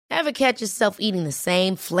Ever catch yourself eating the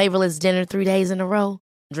same flavorless dinner 3 days in a row?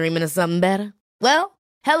 Dreaming of something better? Well,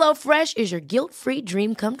 HelloFresh is your guilt-free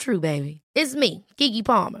dream come true, baby. It's me, Keke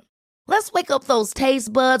Palmer. Let's wake up those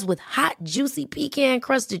taste buds with hot, juicy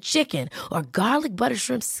pecan-crusted chicken or garlic butter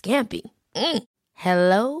shrimp scampi.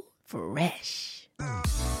 Hello Fresh.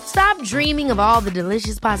 Stop dreaming of all the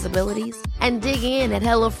delicious possibilities and dig in at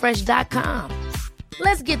HelloFresh.com.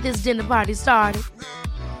 Let's get this dinner party started.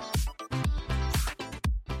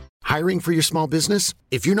 Hiring for your small business?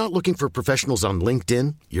 If you're not looking for professionals on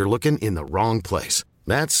LinkedIn, you're looking in the wrong place.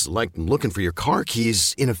 That's like looking for your car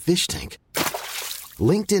keys in a fish tank.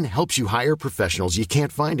 LinkedIn helps you hire professionals you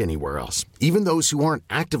can't find anywhere else, even those who aren't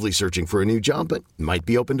actively searching for a new job but might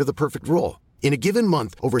be open to the perfect role. In a given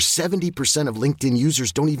month, over 70% of LinkedIn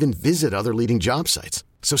users don't even visit other leading job sites.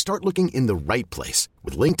 So start looking in the right place.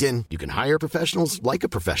 With LinkedIn, you can hire professionals like a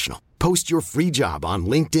professional. Post your free job on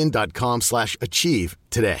linkedin.com/achieve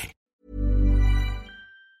today.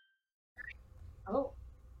 Oh.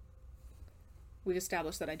 We've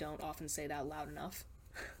established that I don't often say that loud enough,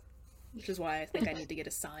 which is why I think I need to get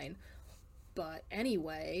a sign. But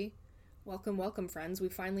anyway, welcome, friends. We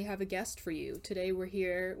finally have a guest for you. Today we're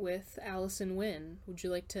here with Allison Wynn. Would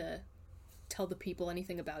you like to tell the people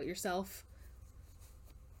anything about yourself?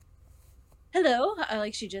 Hello,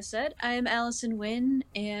 like she just said, I am Allison Wynn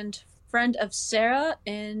and friend of Sarah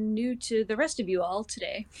and new to the rest of you all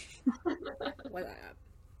today.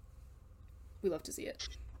 We love to see it.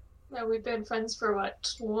 Yeah, we've been friends for,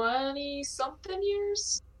 20-something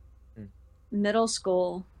years? Middle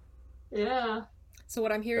school. Yeah. So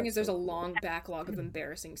what I'm hearing is there's a long backlog of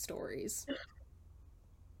embarrassing stories.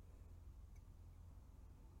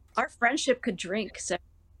 Our friendship could drink, so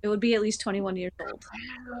it would be at least 21 years old.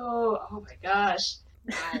 Oh my gosh.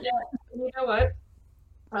 Yeah, you know what?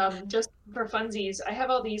 Just for funsies, I have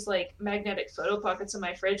all these magnetic photo pockets in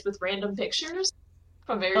my fridge with random pictures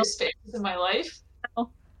from various phases in my life. Oh.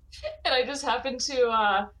 And I just happened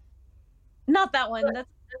to Not that one. That's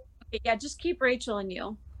okay. Yeah, just keep Rachel and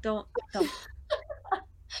you. Don't.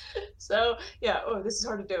 So yeah, this is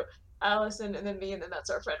hard to do. Allison and then me and then that's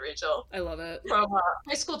our friend Rachel. I love it. From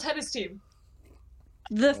high school tennis team.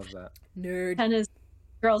 The nerd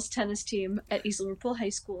girls tennis team at East Liverpool High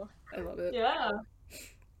School. I love it. Yeah.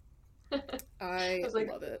 I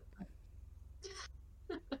love it.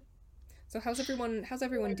 So how's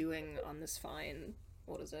everyone doing on this fine,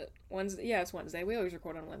 what is it? Wednesday? Yeah, it's Wednesday. We always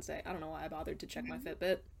record on Wednesday. I don't know why I bothered to check my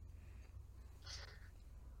Fitbit.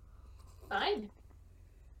 Fine.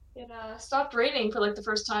 It stopped raining for the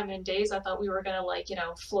first time in days. I thought we were gonna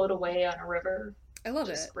float away on a river. I love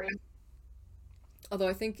it. Spring. Although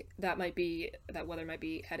I think that weather might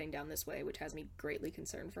be heading down this way, which has me greatly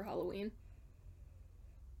concerned for Halloween.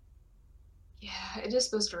 Yeah, it is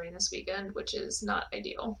supposed to rain this weekend, which is not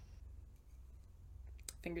ideal.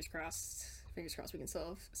 Fingers crossed we can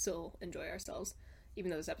still enjoy ourselves, even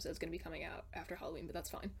though this episode's going to be coming out after Halloween, but that's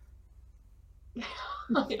fine. Yeah.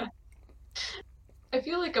 I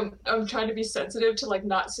feel like I'm trying to be sensitive to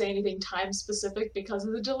not say anything time specific because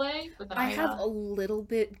of the delay, but then I have a little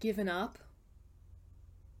bit given up.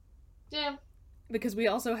 Yeah. Because we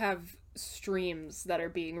also have streams that are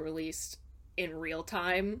being released in real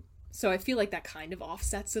time, so I feel like that kind of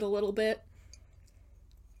offsets it a little bit.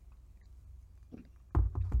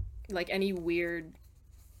 Any weird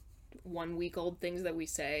 1 week old things that we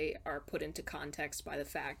say are put into context by the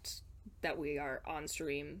fact that we are on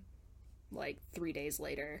stream 3 days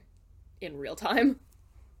later in real time.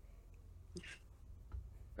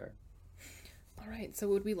 Fair. Alright, so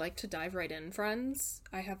would we like to dive right in, friends?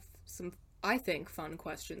 I have some, I think, fun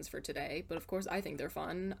questions for today, but of course I think they're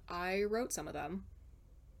fun. I wrote some of them.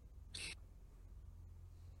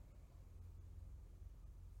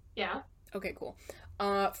 Yeah. Okay, cool.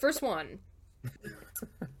 First one.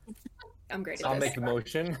 I'm great at I'll this. make a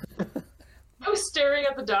motion. I was staring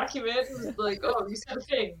at the document and was like, oh, you said a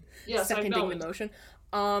thing. Yes, seconding the motion.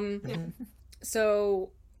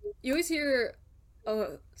 So you always hear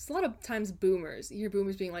it's a lot of times boomers. You hear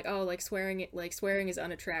boomers being like, oh, swearing is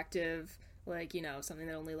unattractive, something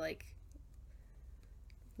that only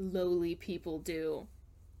lowly people do.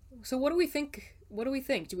 So what do we think?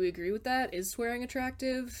 Do we agree with that? Is swearing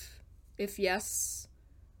attractive? If yes,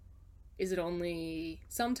 is it only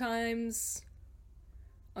sometimes,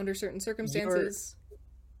 under certain circumstances?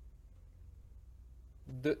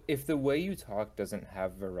 If the way you talk doesn't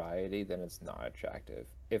have variety, then it's not attractive.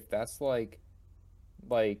 If that's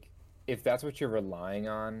if that's what you're relying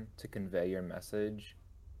on to convey your message,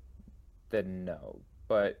 then no.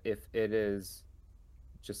 But if it is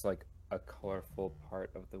just a colorful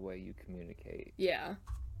part of the way you communicate, yeah,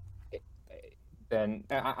 then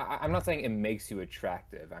I'm not saying it makes you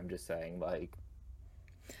attractive. I'm just saying, like,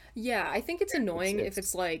 Yeah, I think it's annoying if it's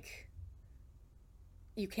it's like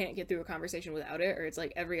you can't get through a conversation without it, or it's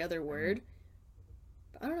like every other word.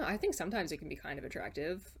 But I don't know. I think sometimes it can be kind of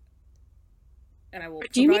attractive, and I will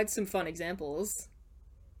Do you mean provide some fun examples.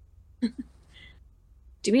 do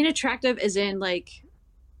you mean attractive as in like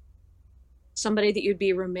somebody that you'd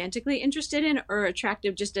be romantically interested in, or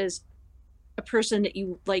attractive just as a person that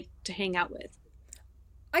you like to hang out with?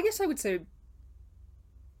 I guess I would say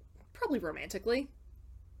probably romantically.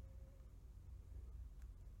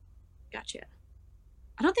 Gotcha.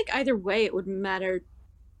 I don't think either way it would matter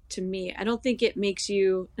to me. I don't think it makes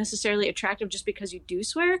you necessarily attractive just because you do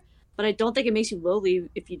swear, but I don't think it makes you lowly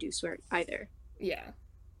if you do swear either. Yeah.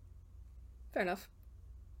 Fair enough.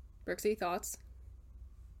 Brooksy, thoughts?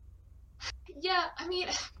 Yeah, I mean,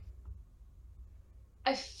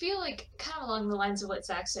 I feel like kind of along the lines of what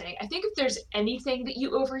Zach's saying. I think if there's anything that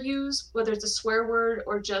you overuse, whether it's a swear word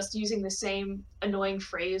or just using the same annoying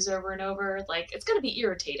phrase over and over, like it's gonna be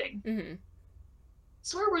irritating. Mm-hmm.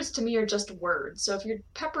 Swear words to me are just words, so if you're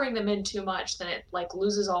peppering them in too much, then it like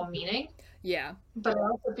loses all meaning. Yeah. But I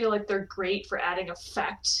also feel like they're great for adding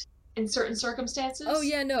effect in certain circumstances. Oh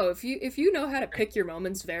yeah, no. If you know how to pick your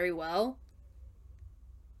moments very well,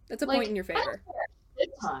 that's a Like, point in your I don't favor. say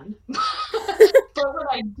a ton, but when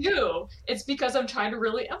I do, it's because I'm trying to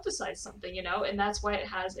really emphasize something, and that's why it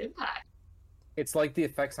has impact. it's like the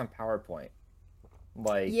effects on PowerPoint.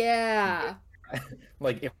 Like, Yeah.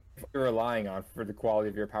 like if you're relying on for the quality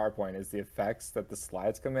of your PowerPoint is the effects that the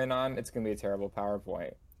slides come in on, it's gonna be a terrible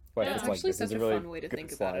PowerPoint. But Yeah, it's it's like actually this is such a a really fun way to good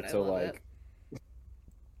think about slide. it. I So love like, it.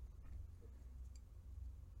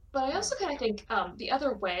 But I also kind of think the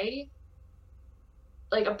other way,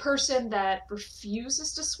 like a person that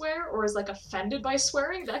refuses to swear or is like offended by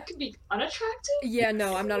swearing, that could be unattractive. Yeah,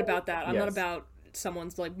 no, I'm not about that. I'm not yes, about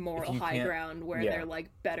someone's like moral if you high can't, ground where yeah, they're like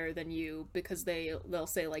better than you because they'll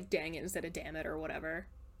say like dang it instead of damn it or whatever.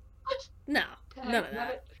 No, none of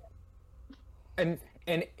that. and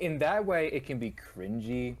in that way it can be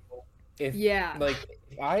cringy. If Yeah. like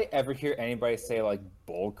if I ever hear anybody say like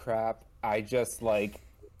bull crap, I just like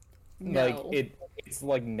No. it's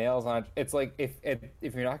like nails on. It's like if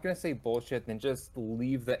you're not gonna say bullshit, then just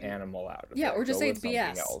leave the animal out of Yeah, it. or just Go say with it's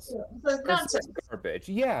something BS. else. So Or nonsense. say garbage.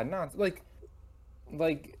 Yeah, not like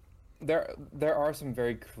there are some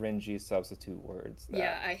very cringy substitute words that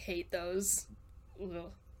Yeah, I hate those.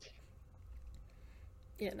 Ugh.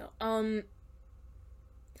 Yeah, no.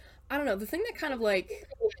 I don't know. The thing that kind of like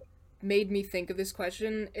made me think of this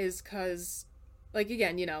question is because, like,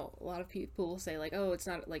 again, a lot of people will say like, "Oh, it's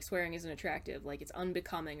not like swearing isn't attractive, like it's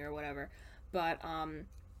unbecoming or whatever." But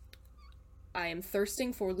I am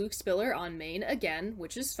thirsting for Luke Spiller on main again,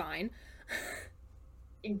 which is fine.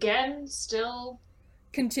 Again, still,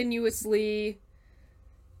 Continuously,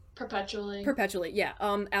 perpetually. perpetually, yeah.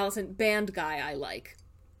 Allison, band guy, I like.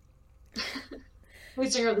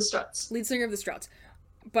 Lead singer of the Struts. Lead singer of the Struts.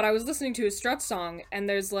 But I was listening to a Struts song, and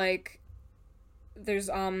there's God,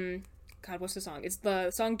 what's the song? It's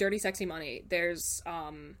the song "Dirty Sexy Money." There's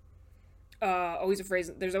always a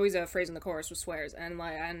phrase. There's always a phrase in the chorus with swears, and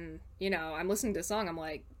I'm listening to the song. I'm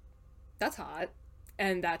like, that's hot,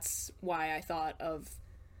 and that's why I thought of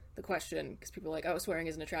the question, because people are like, oh, swearing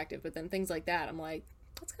isn't attractive, but then things like that, I'm like,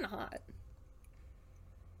 that's kind of hot.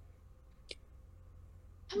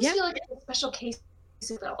 I just feel like it's a special case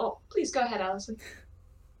though. Oh, please go ahead, Allison.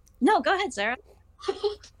 No, go ahead, Sarah.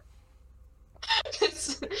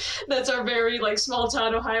 That's our very like small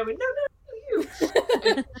town Ohio. No,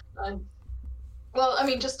 you. Well, I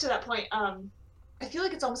mean, just to that point, I feel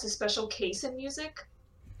like it's almost a special case in music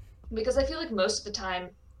because I feel like most of the time,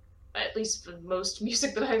 at least for most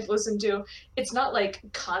music that I've listened to, it's not like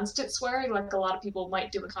constant swearing like a lot of people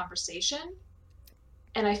might do in conversation.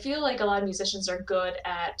 And I feel like a lot of musicians are good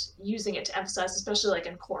at using it to emphasize, especially like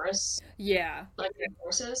in chorus, Yeah. like in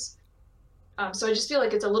courses. So I just feel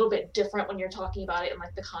like it's a little bit different when you're talking about it in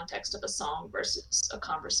like the context of a song versus a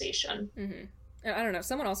conversation. Mm-hmm. And I don't know.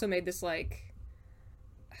 Someone also made this like,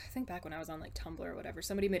 I think back when I was on like Tumblr or whatever,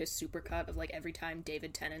 somebody made a supercut of like every time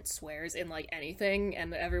David Tennant swears in like anything,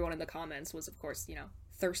 and everyone in the comments was of course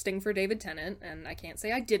thirsting for David Tennant, and I can't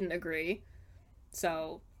say I didn't agree.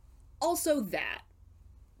 So also that.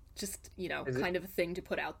 Just, kind of a thing to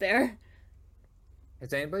put out there.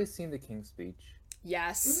 Has anybody seen The King's Speech?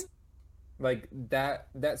 Yes. Like that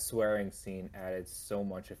swearing scene added so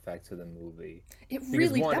much effect to the movie. It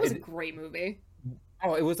really, one, that was a great movie.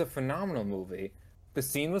 Oh, it was a phenomenal movie. The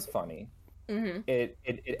scene was funny. Mm-hmm. It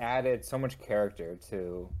added so much character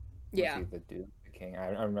to Yeah. the dude, the king.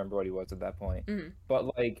 I don't remember what he was at that point. Mm-hmm.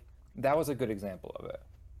 But like that was a good example of it.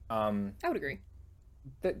 I would agree.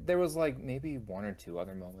 There was like maybe one or two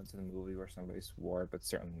other moments in the movie where somebody swore, but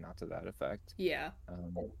certainly not to that effect. Yeah.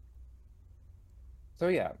 So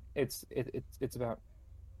yeah, it's about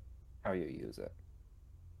how you use it.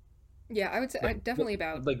 Yeah, I would say definitely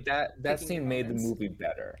about like that picking your scene made the moments. movie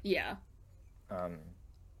better. Yeah. But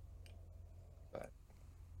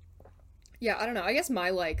Yeah, I don't know. I guess my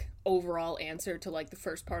like overall answer to like the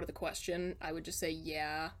first part of the question, I would just say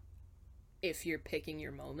yeah, if you're picking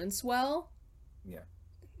your moments well. yeah.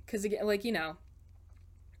 Because again, like, you know,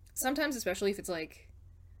 sometimes, especially if it's like,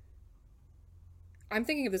 I'm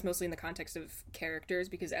thinking of this mostly in the context of characters,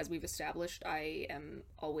 because as we've established, I am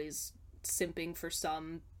always simping for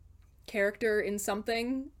some character in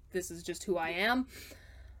something. This is just who I am.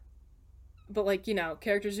 But like, you know,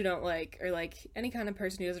 characters who don't like, or like any kind of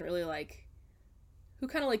person who doesn't really like, who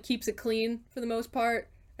kind of like keeps it clean for the most part,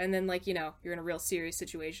 and then like, you know, you're in a real serious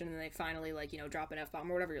situation and they finally like, you know, drop an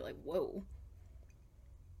F-bomb or whatever, you're like, whoa.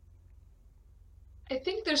 I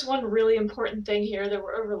think there's one really important thing here that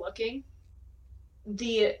we're overlooking.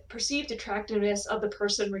 The perceived attractiveness of the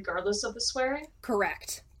person regardless of the swearing.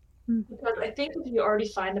 Correct. Because I think if you already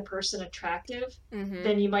find the person attractive, Mm-hmm.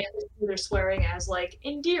 then you might see their swearing as like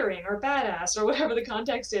endearing or badass or whatever the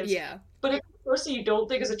context is. Yeah. But if the person you don't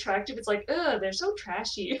think is attractive, it's like, ugh, they're so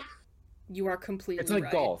trashy. You are completely It's like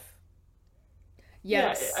right. golf.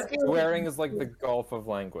 Yes. Yeah, I feel Swearing is like the golf of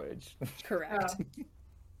language. Correct.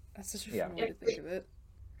 That's such a Yeah. fun way to think of it.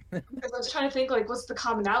 Because I was trying to think, like, what's the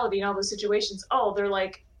commonality in all those situations? Oh, they're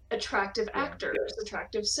like attractive Yeah. actors,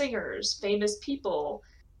 attractive singers, famous people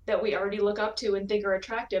that we already look up to and think are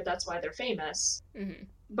attractive. That's why they're famous. Mm-hmm.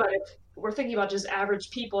 But if we're thinking about just average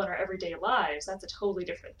people in our everyday lives, that's a totally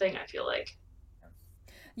different thing, I feel like.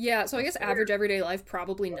 Yeah, so I guess average everyday life,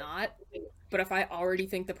 probably not. But if I already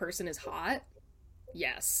think the person is hot,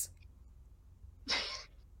 yes.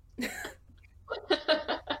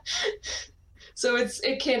 So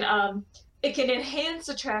it can enhance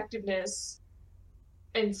attractiveness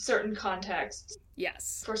in certain contexts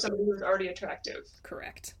Yes. for somebody who's already attractive,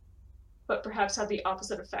 Correct. but perhaps have the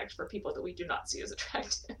opposite effect for people that we do not see as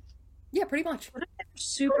attractive. Yeah, pretty much.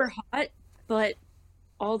 Super hot, but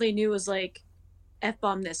all they knew was like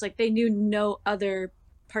F-bomb this. Like they knew no other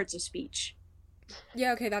parts of speech.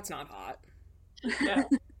 Yeah, okay, that's not hot. Yeah.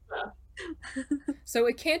 So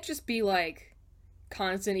it can't just be like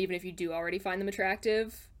constant even if you do already find them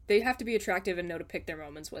attractive. They have to be attractive and know to pick their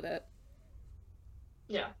moments with it.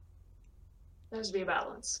 Yeah. There has to be a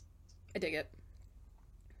balance. I dig it.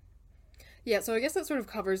 Yeah, so I guess that sort of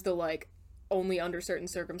covers the like only under certain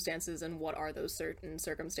circumstances and what are those certain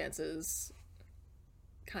circumstances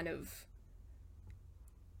kind of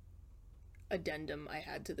addendum I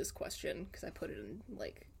had to this question, because I put it in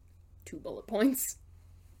like 2 bullet points.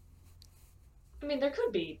 I mean, there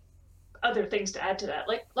could be other things to add to that.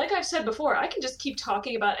 Like I've said before, I can just keep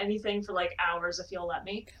talking about anything for like hours if you'll let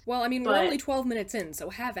me. Well, I mean, we're But- only 12 minutes in, so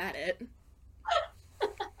have at it.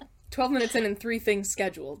 12 minutes in and 3 things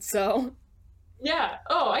scheduled, so Yeah.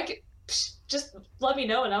 Oh, I could just let me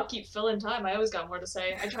know and I'll keep filling time. I always got more to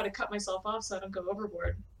say. I try to cut myself off so I don't go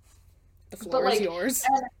overboard. the floor is like, yours.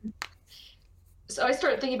 So I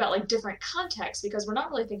started thinking about like different contexts because we're not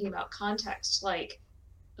really thinking about context like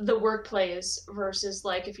the workplace versus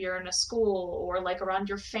like if you're in a school or like around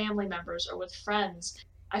your family members or with friends.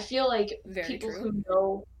 I feel like Very people true. who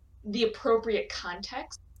know the appropriate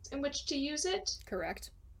context in which to use it, Correct.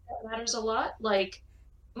 that matters a lot. Like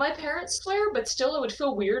my parents swear, but still it would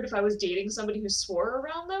feel weird if I was dating somebody who swore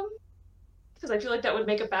around them because I feel like that would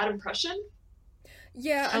make a bad impression.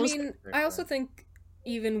 Yeah, I I was- mean, I also think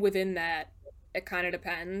even within that, it kind of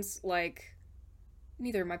depends. Like,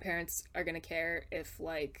 neither of my parents are gonna care if,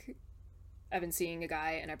 like, I've been seeing a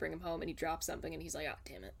guy and I bring him home and he drops something and he's like, oh,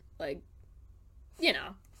 damn it. Like, you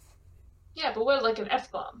know, Yeah, but what like an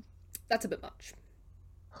F-bomb? that's a bit much.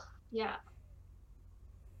 Yeah.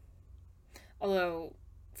 Although,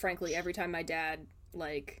 frankly, every time my dad,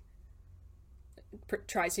 like,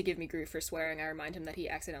 tries to give me grief for swearing, I remind him that he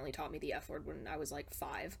accidentally taught me the F word when I was, like,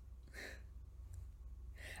 5.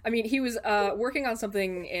 I mean, he was working on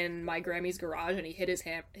something in my Grammy's garage and he hit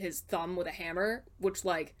his thumb with a hammer, which,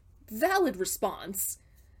 like, valid response.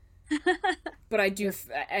 But I do,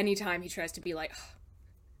 anytime he tries to be like,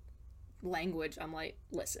 language, I'm like,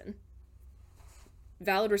 listen.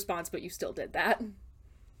 Valid response, but you still did that.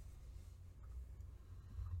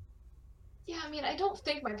 Yeah, I mean, I don't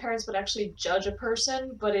think my parents would actually judge a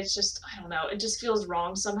person, but it's just, I don't know, it just feels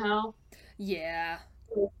wrong somehow. Yeah.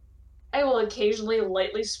 I will occasionally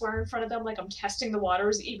lightly swear in front of them like I'm testing the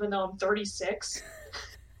waters, even though I'm 36.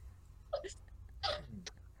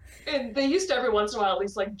 And they used to every once in a while, at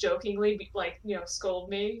least like jokingly, like, scold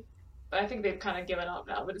me. But I think they've kind of given up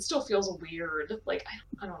now. But it still feels weird. Like,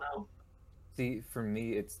 I don't know. See, for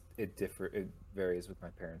me, it varies with my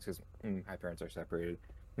parents because my parents are separated.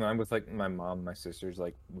 When I'm with like my mom, my sisters,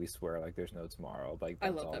 like we swear like there's no tomorrow. Like I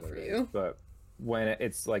that's love all that there for is. you. But when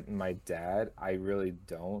it's like my dad, I really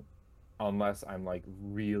don't, unless I'm like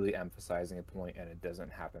really emphasizing a point and it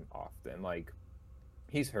doesn't happen often. Like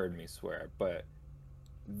he's heard me swear, but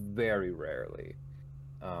very rarely.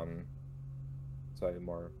 So I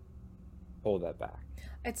more hold that back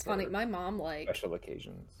It's funny. for My mom like special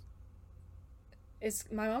occasions.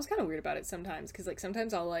 my mom's kind of weird about it sometimes because like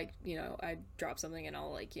sometimes I'll like I drop something and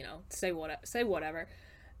I'll like say whatever,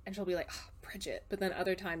 and she'll be like, oh, Bridget. But then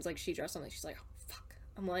other times like she drops something, she's like, oh, fuck.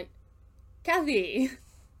 I'm like, Kathy,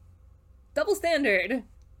 double standard.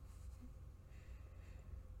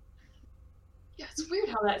 Yeah, it's weird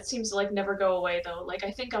how that seems to like never go away though. Like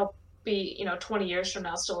I think I'll be, 20 years from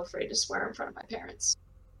now still afraid to swear in front of my parents.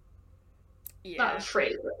 Not Yeah,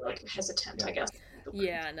 afraid, but like hesitant, I guess.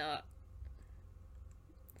 yeah, no.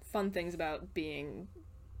 Fun things about being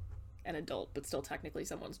an adult but still technically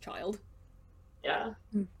someone's child. Yeah.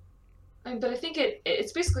 But I think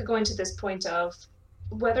it's basically going to this point of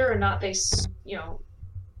whether or not they,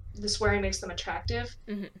 the swearing makes them attractive.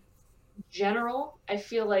 Mhm. In general, I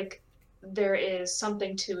feel like there is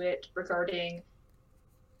something to it regarding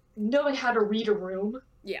knowing how to read a room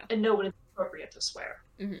Yeah. and know when it's appropriate to swear.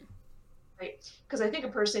 Mhm. Right? Because I think a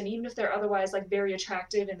person, even if they're otherwise like very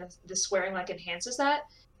attractive and the swearing like enhances that,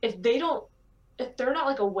 if they're not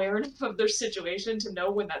like aware enough of their situation to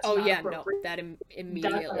know when that's Oh not yeah, no, appropriate, that that's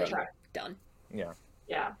immediately unattractive. done. Yeah.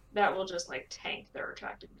 Yeah, that will just like tank their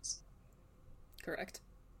attractiveness. Correct.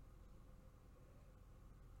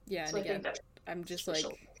 Yeah, So and I think again, that's I'm just special.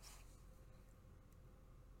 like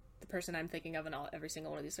the person I'm thinking of in every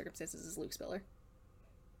single one of these circumstances is Luke Spiller.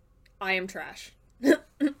 I am trash.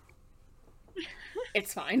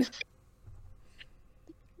 It's fine.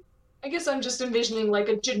 I guess I'm just envisioning like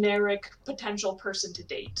a generic potential person to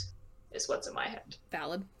date is what's in my head.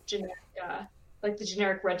 Valid. Generic, like the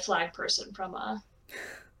generic red flag person from a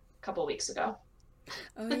couple weeks ago.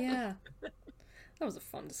 Oh yeah. That was a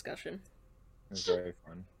fun discussion. It was very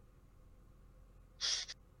fun.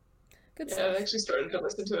 Good Yeah, I stuff. actually started to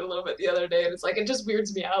listen to it a little bit the other day, and it's like it just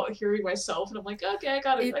weirds me out hearing myself, and I'm like, okay, I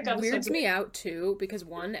got It to weirds me out too because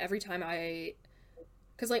one, every time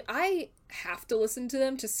because like I have to listen to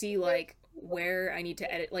them to see like where I need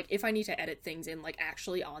to edit, like if I need to edit things in like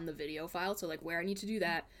actually on the video file, so like where I need to do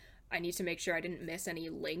that, I need to make sure I didn't miss any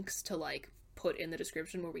links to like put in the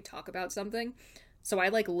description where we talk about something. So I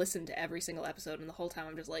like listen to every single episode, and the whole time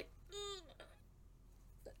I'm just like,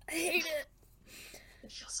 I hate it.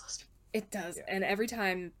 It feels so stupid. It does. Yeah. And every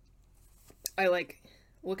time I like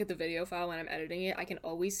look at the video file when I'm editing it, I can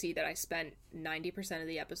always see that I spent 90% of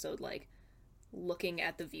the episode like looking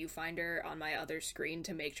at the viewfinder on my other screen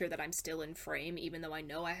to make sure that I'm still in frame, even though I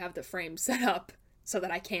know I have the frame set up so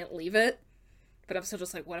that I can't leave it. But I'm still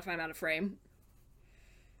just like, what if I'm out of frame?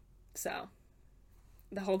 So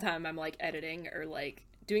the whole time I'm like editing or like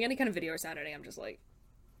doing any kind of video or sound editing, I'm just like,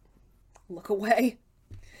 look away.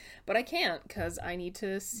 But I can't because I need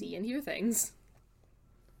to see and hear things.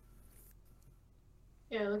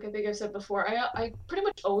 Yeah, like I think I've said before, I pretty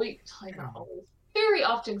much always, like not always, very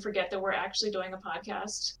often forget that we're actually doing a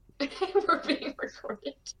podcast. We're being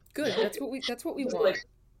recorded. Good. That's what we Just want. like-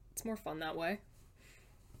 It's more fun that way.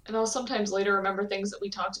 And I'll sometimes later remember things that we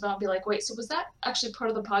talked about and be like, wait, so was that actually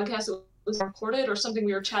part of the podcast that was recorded or something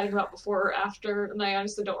we were chatting about before or after? And I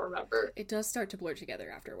honestly don't remember. It does start to blur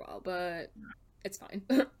together after a while, but it's fine.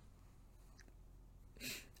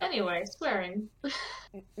 Anyway, swearing.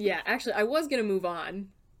 Yeah, actually, I was gonna move on.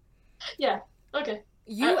 Yeah, okay.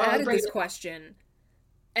 You I'll added bring this it. question,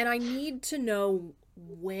 and I need to know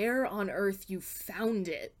where on earth you found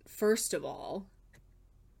it, first of all.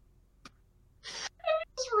 I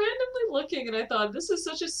was randomly looking and I thought, this is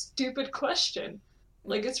such a stupid question.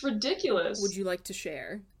 Like, it's ridiculous. Would you like to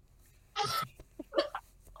share?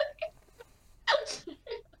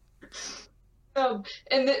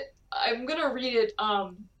 And I'm gonna read it,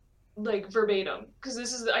 like verbatim,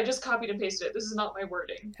 because I just copied and pasted it. This is not my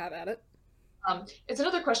wording. Have at it. It's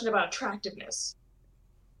another question about attractiveness.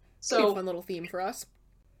 Be a So, fun little theme for us.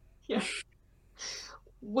 yeah.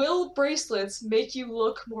 Will bracelets make you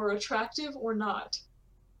look more attractive or not?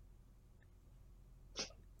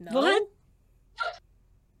 No? What?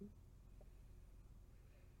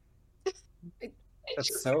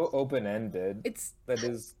 That's so open-ended. It's That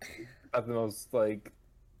is the most like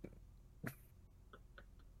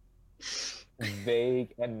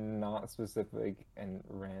vague and not specific and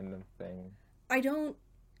random thing. I don't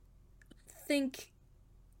think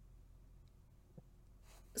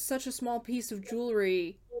such a small piece of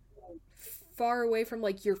jewelry far away from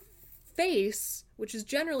like your face, which is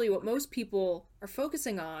generally what most people are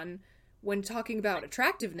focusing on when talking about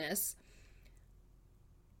attractiveness,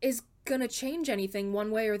 is gonna change anything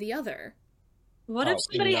one way or the other. What if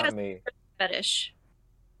somebody not has me. a fetish?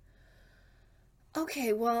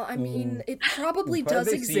 Okay, well, I mean, it probably What if does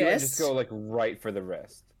they see you and exist. just go like right for the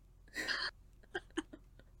wrist?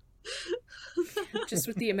 Just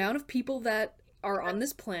with the amount of people that are on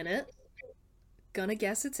this planet, gonna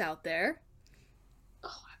guess it's out there.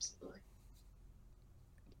 Oh, absolutely.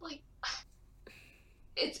 Like,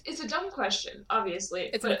 it's a dumb question, obviously,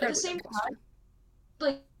 It's an but at the incredibly same dumb time,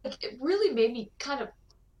 question. like it really made me kind of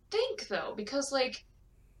think though, because like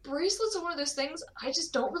bracelets are one of those things I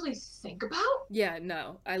just don't really think about. Yeah,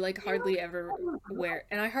 no, I like hardly ever wear,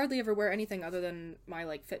 and I hardly ever wear anything other than my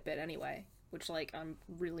like Fitbit anyway, which like I'm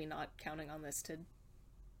really not counting on this to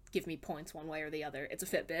give me points one way or the other. It's a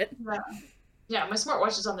Fitbit. Yeah, my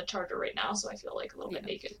smartwatch is on the charger right now, so I feel like a little bit Yeah.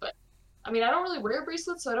 naked. But I mean, I don't really wear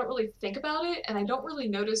bracelets, so I don't really think about it, and I don't really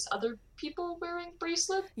notice other people wearing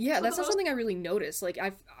bracelets. Yeah, for that's the not most- something I really notice. Like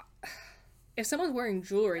if someone's wearing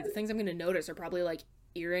jewelry, the things I'm gonna notice are probably like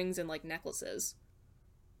earrings and like necklaces.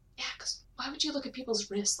 Yeah, because why would you look at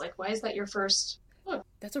people's wrists? Like, why is that your first? Oh,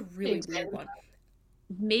 That's a really Exactly. weird one.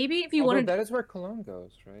 Maybe if you Although wanted that is where cologne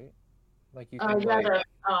goes, right? Like you yeah, can like,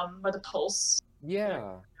 where the pulse.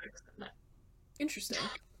 yeah. Interesting.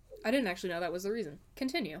 I didn't actually know that was the reason.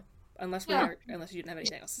 Continue. Unless Yeah. unless you didn't have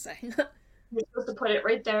anything else to say. You're supposed to put it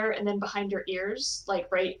right there, and then behind your ears, like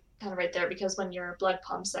kind of right there, because when your blood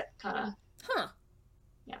pumps, that kind of. Huh.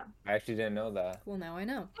 I actually didn't know that. Well, now I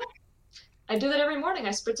know. I do that every morning. I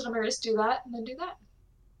spritz it on my wrist, do that, and then do that,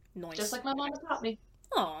 Nice. just like my mom has taught me.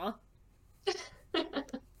 Aw.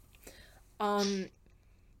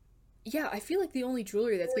 Yeah, I feel like the only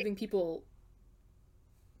jewelry that's giving people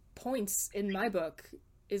points in my book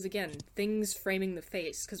is, again, things framing the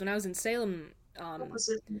face. Because when I was in Salem What was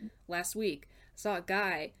it? last week, I saw a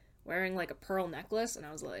guy wearing like a pearl necklace, and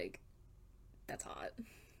I was like, that's hot.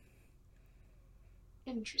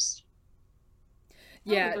 Interesting.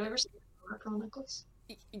 Yeah, Have I ever seen a pearl necklace?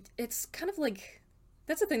 it's kind of like,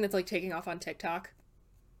 that's a thing that's like taking off on TikTok.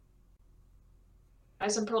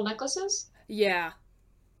 Eyes and pearl necklaces? Yeah,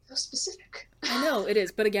 So specific. I know it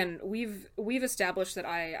is, but again, we've established that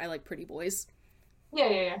I like pretty boys,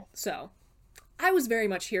 Yeah. so I was very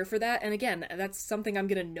much here for that. And again, that's something I'm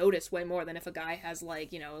gonna notice way more than if a guy has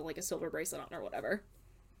like, you know, like a silver bracelet on or whatever.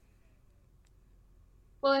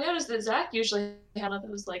 Well, I noticed that Zach usually had one of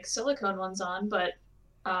those like silicone ones on, but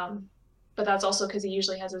that's also because he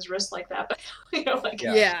usually has his wrist like that. But like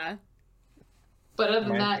Yeah. Yeah. But other than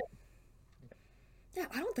Mine- that, Yeah,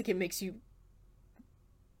 I don't think it makes you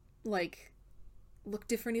like look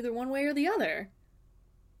different either one way or the other.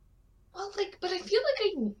 well, like, but I feel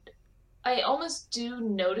like I almost do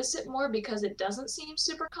notice it more because it doesn't seem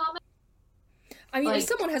super common. I mean, if Like-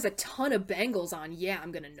 someone has a ton of bangles on, yeah,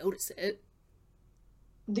 I'm gonna notice it.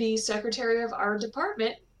 The secretary of our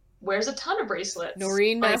department wears a ton of bracelets.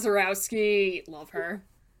 Noreen Like, Mazurowski, love her.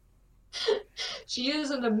 she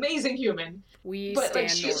is an amazing human. We But like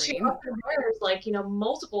stand she Noreen. often wears like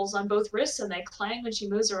multiples on both wrists, and they clang when she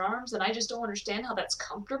moves her arms, and I just don't understand how that's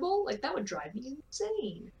comfortable. Like that would drive me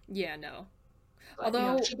insane. Yeah, no. But,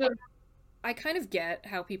 Although- she does- I kind of get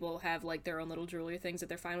how people have like their own little jewelry things that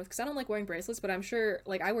they're fine with, because I don't like wearing bracelets, but I'm sure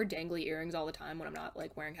like I wear dangly earrings all the time when I'm not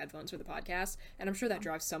like wearing headphones for the podcast, and I'm sure that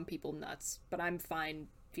drives some people nuts, but I'm fine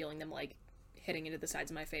feeling them like hitting into the sides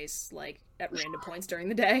of my face like at random points during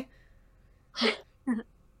the day.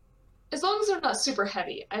 as long as they're not super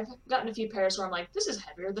heavy. I've gotten a few pairs where I'm like, this is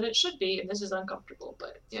heavier than it should be, and this is uncomfortable.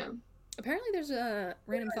 But yeah, Apparently there's a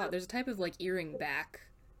random thought, there's a type of like earring back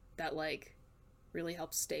that like really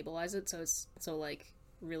helps stabilize it, so it's so like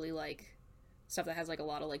really like stuff that has like a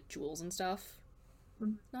lot of like jewels and stuff.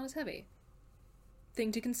 Mhm. Not as heavy.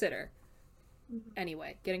 Thing to consider. Mhm.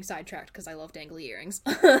 Anyway, getting sidetracked because I love dangly earrings.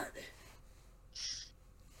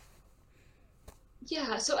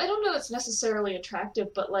 yeah. So I don't know it's necessarily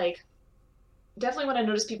attractive, but like definitely when I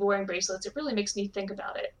notice people wearing bracelets, it really makes me think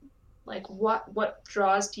about it. Like what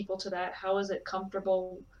draws people to that? How is it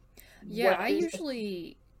comfortable? Yeah, What I is-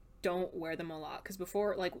 usually don't wear them a lot because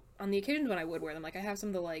before, like, on the occasions when I would wear them, like, I have some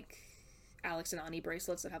of the like Alex and Ani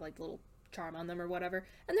bracelets that have like little charm on them or whatever,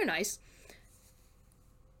 and they're nice.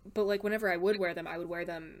 But like, whenever I would wear them, I would wear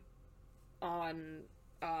them on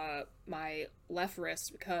my left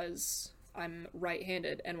wrist because I'm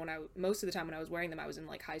right-handed, and most of the time when I was wearing them, I was in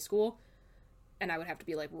like high school, and I would have to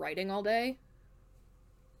be, like, writing all day.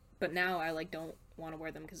 But now I, like, don't want to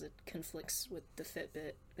wear them because it conflicts with the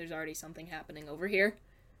Fitbit. There's already something happening over here.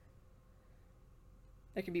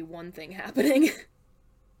 There could be one thing happening.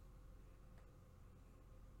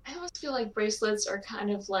 I always feel like bracelets are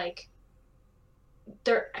kind of like,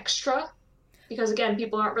 they're extra. Because again,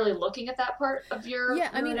 people aren't really looking at that part of your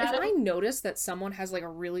I mean, if anatomy. I notice that someone has, like, a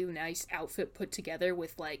really nice outfit put together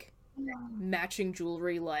with, like, matching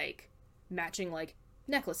jewelry, like, matching, like,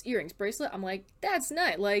 necklace, earrings, bracelet, I'm like, that's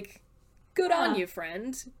nice. Like, good on you,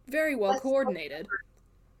 friend. Very well coordinated.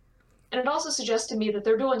 And it also suggests to me that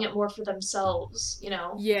they're doing it more for themselves,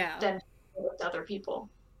 Yeah. than with other people.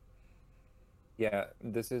 Yeah,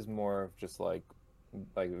 this is more of just like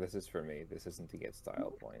this is for me. This isn't to get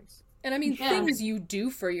style points. And I mean, things you do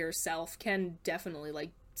for yourself can definitely,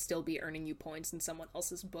 like, still be earning you points in someone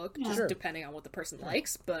else's book, just depending on what the person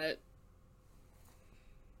likes, but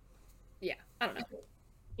yeah, I don't know.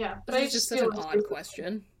 Yeah, but It's just such an odd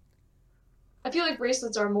question. I feel like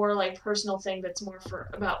bracelets are more like personal thing that's more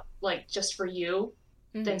about like just for you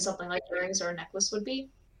than something like earrings or a necklace would be.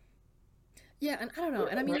 Yeah, and I don't know.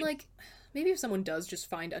 And I mean, like, maybe if someone does just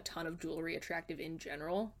find a ton of jewelry attractive in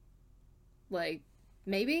general, like,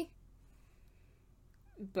 maybe.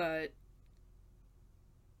 But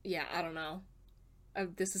yeah, I don't know.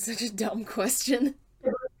 This is such a dumb question.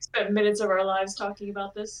 We spent minutes of our lives talking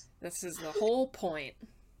about this. This is the whole point.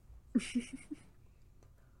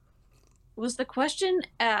 Was the question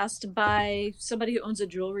asked by somebody who owns a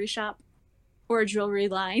jewelry shop or a jewelry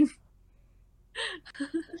line?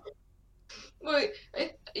 Well,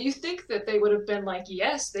 you think that they would have been like,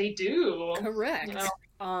 yes, they do. Correct.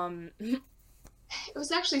 It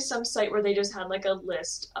was actually some site where they just had like a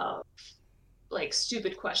list of like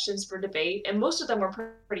stupid questions for debate, and most of them were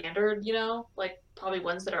pretty standard, like probably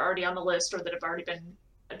ones that are already on the list or that have already been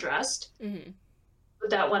addressed. Mm-hmm. But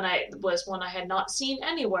that one was one I had not seen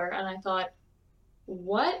anywhere, and I thought,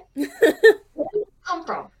 what? Where did it come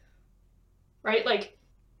from? Right? Like,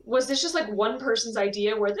 was this just like one person's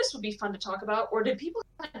idea where this would be fun to talk about, or did people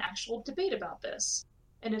have an actual debate about this?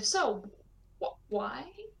 And if so, why?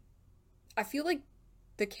 I feel like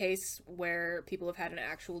the case where people have had an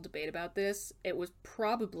actual debate about this, it was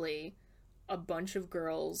probably a bunch of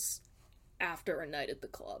girls after a night at the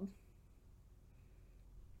club.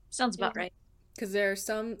 Sounds about right. Because there are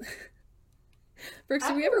some... Brooks,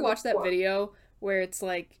 have we ever watched that video where it's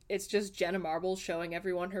like, it's just Jenna Marbles showing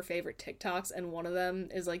everyone her favorite TikToks, and one of them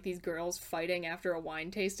is like these girls fighting after a wine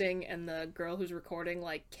tasting, and the girl who's recording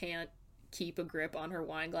like can't keep a grip on her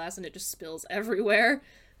wine glass and it just spills everywhere.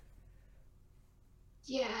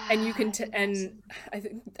 Yeah. And you can and I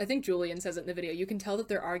think Julian says it in the video, you can tell that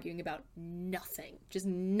they're arguing about nothing, just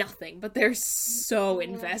nothing, but they're so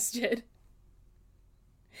invested.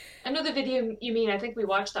 I know the video you mean. I think we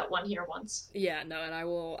watched that one here once. Yeah, no, and I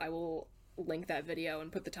will link that video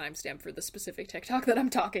and put the timestamp for the specific TikTok that I'm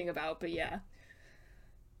talking about, but yeah.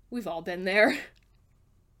 We've all been there.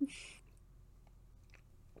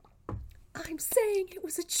 I'm saying it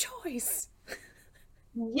was a choice.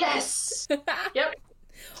 Yes! Yep.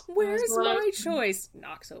 Where's my choice?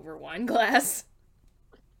 Knocks over wine glass.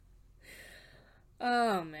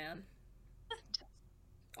 Oh, man.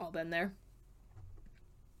 All been there.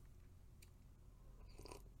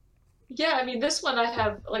 Yeah, I mean, this one I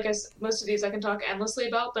have, like most of these I can talk endlessly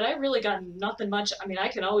about, but I really got nothing much. I mean, I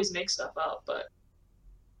can always make stuff up, but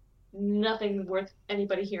nothing worth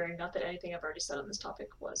anybody hearing. Not that anything I've already said on this topic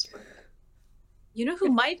was worth it. You know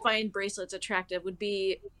who might find bracelets attractive would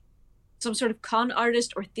be some sort of con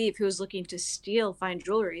artist or thief who is looking to steal fine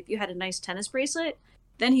jewelry. If you had a nice tennis bracelet,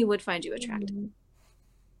 then he would find you attractive.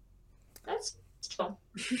 That's fun.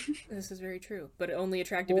 This is very true, but only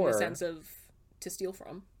attractive in the sense of to steal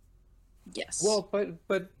from. Yes. Well,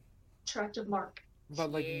 but Attractive mark.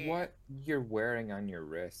 But like what you're wearing on your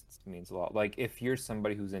wrists means a lot. Like if you're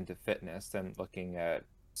somebody who's into fitness, then looking at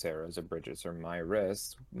Sarah's or Bridget's or my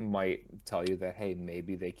wrists might tell you that, hey,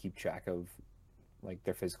 maybe they keep track of like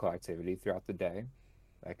their physical activity throughout the day.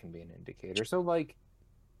 That can be an indicator. So like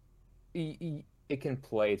it can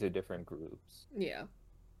play to different groups. Yeah.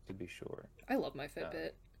 To be sure. I love my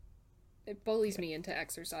Fitbit. It bullies me into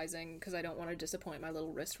exercising because I don't want to disappoint my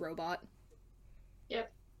little wrist robot.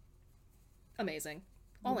 Yep. Amazing.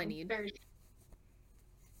 All I need. Very.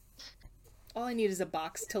 All I need is a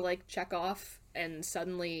box to, like, check off, and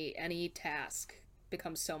suddenly any task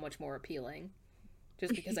becomes so much more appealing.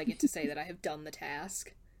 Just because I get to say that I have done the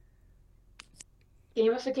task.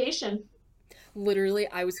 Gamification. Literally,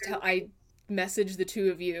 I messaged the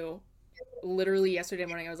two of you literally yesterday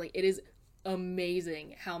morning. I was like, it is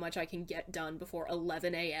amazing how much I can get done before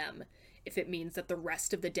 11 a.m. if it means that the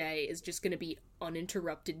rest of the day is just going to be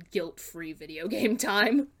uninterrupted, guilt-free video game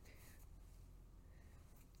time.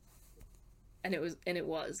 And it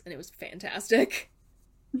was fantastic.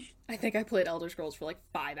 I think I played Elder Scrolls for like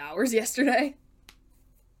 5 hours yesterday.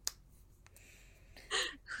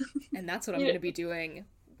 And that's what I'm going to be doing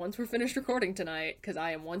once we're finished recording tonight, because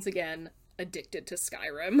I am once again addicted to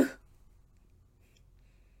Skyrim.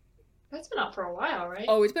 That's been out for a while, right?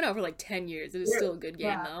 Oh, it's been out for like 10 years. It is still a good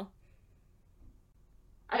game, though.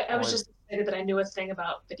 I was just excited that I knew a thing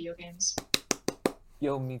about video games.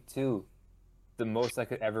 Yo, me too. The most I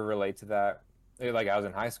could ever relate to that, like I was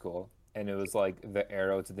in high school, and it was like the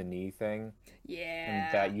arrow to the knee thing. Yeah.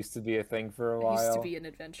 And that used to be a thing for a while. I used to be an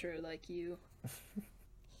adventurer like you.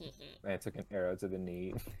 And I took an arrow to the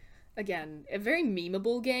knee. Again, a very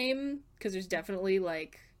memeable game, because there's definitely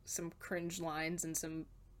like some cringe lines and some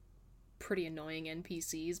pretty annoying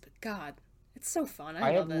NPCs, but God, it's so fun.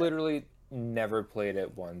 I love have literally never played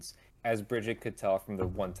it once. As Bridget could tell from the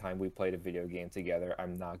one time we played a video game together,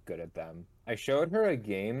 I'm not good at them. I showed her a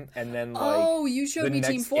game, and then like... Oh, you showed me next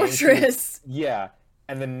Team game Fortress! Yeah,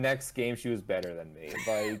 and the next game she was better than me.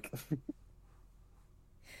 Like...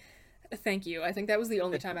 Thank you. I think that was the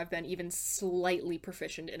only time I've been even slightly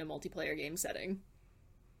proficient in a multiplayer game setting.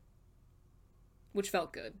 Which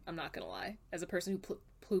felt good, I'm not gonna lie. As a person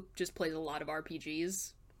who just plays a lot of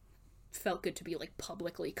RPGs, felt good to be, like,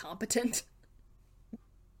 publicly competent.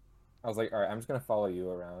 I was like, alright, I'm just gonna follow you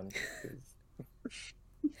around.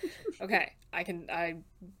 Okay, I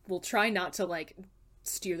will try not to, like,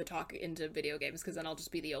 steer the talk into video games, because then I'll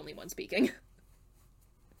just be the only one speaking.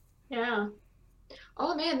 Yeah.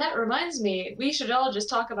 Oh man, that reminds me. We should all just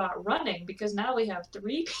talk about running, because now we have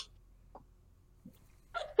 3 people.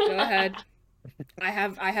 Go ahead. I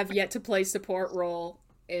have yet to play support role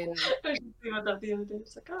in... I was just thinking about that the other day.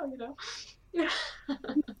 It's like, oh, you know. Yeah.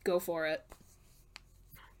 Go for it.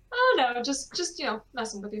 Oh no, just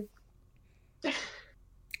messing with you.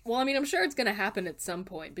 Well, I mean, I'm sure it's gonna happen at some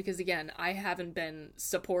point, because again, I haven't been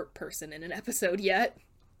support person in an episode yet.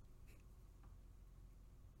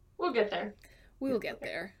 We'll get there. We'll get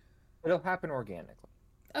there. It'll happen organically.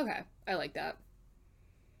 Okay, I like that.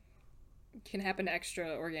 It can happen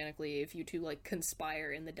extra organically if you two, like,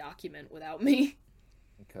 conspire in the document without me.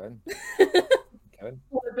 It could.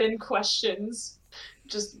 Would have been questions.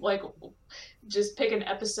 Just pick an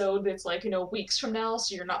episode that's like, weeks from now,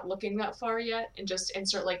 so you're not looking that far yet, and just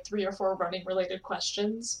insert like 3 or 4 running related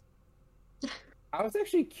questions. I was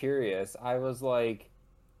actually curious. I was like,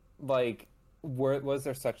 was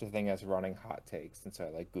there such a thing as running hot takes? And so I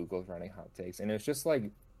like Googled running hot takes, and it's just like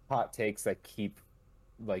hot takes that keep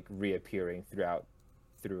like reappearing throughout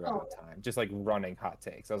time, just like running hot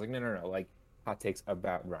takes. I was like, no, like hot takes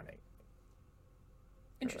about running.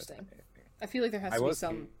 Interesting. I feel like there has to be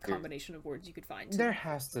some combination of words you could find. There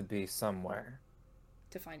has to be somewhere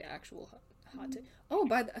to find actual hot take. Oh,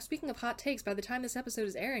 speaking of hot takes, by the time this episode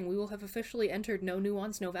is airing, we will have officially entered No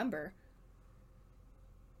Nuance November.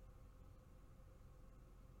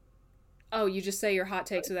 Oh, you just say your hot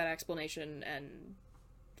takes without explanation, and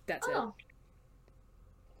that's it.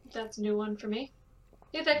 That's a new one for me.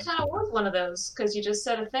 Yeah, that kind of was one of those, because you just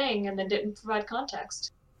said a thing and then didn't provide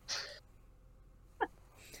context.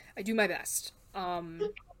 I do my best.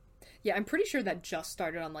 Yeah, I'm pretty sure that just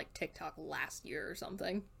started on, like, TikTok last year or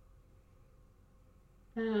something.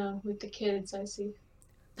 With the kids, I see.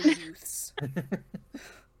 The youths.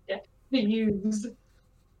 Yeah, the youths.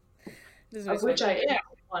 Of which I am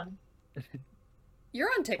one. You're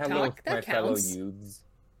on TikTok. Hello, that my counts. fellow youths.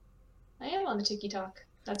 I am on the TikTok.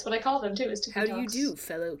 That's what I call them too. Is TikToks. How do you do,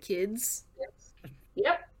 fellow kids?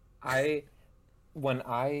 Yep. When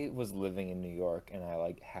I was living in New York and I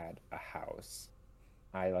like had a house,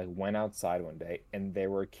 I like went outside one day and there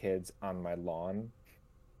were kids on my lawn,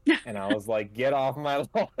 and I was like, "Get off my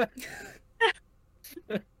lawn!"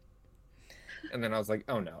 And then I was like,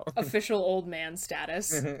 "Oh no!" Official old man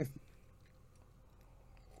status. It's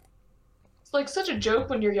like such a joke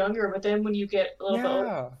when you're younger, but then when you get a little bit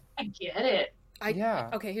older, I get it.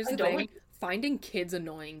 Okay, here's the thing. Finding kids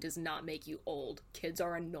annoying does not make you old. Kids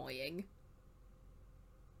are annoying.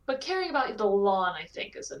 But caring about the lawn, I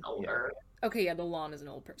think, is an older... Okay, yeah, the lawn is an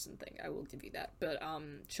old person thing. I will give you that. But,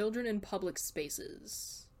 children in public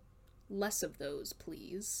spaces. Less of those,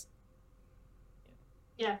 please.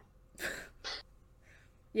 Yeah.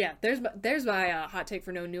 Yeah, there's my hot take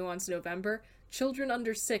for No Nuance November. Children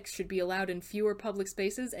under 6 should be allowed in fewer public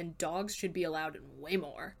spaces, and dogs should be allowed in way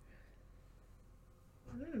more.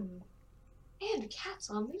 And cats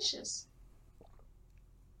on leashes.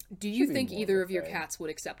 Do you think either of your cats would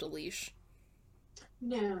accept a leash?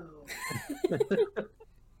 No.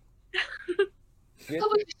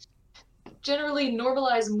 Public generally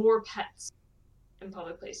normalize more pets in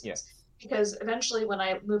public places. Yes. Because eventually, when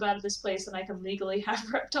I move out of this place and I can legally have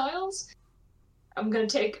reptiles, I'm gonna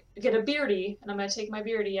get a beardy, and I'm gonna take my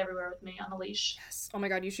beardy everywhere with me on a leash. Yes. Oh my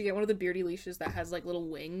god, you should get one of the beardy leashes that has like little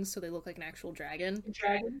wings so they look like an actual dragon.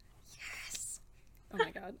 Dragon. Yes. Oh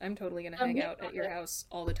my god, I'm totally gonna hang out at your house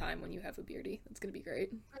all the time when you have a beardy. That's gonna be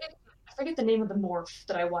great. I forget the name of the morph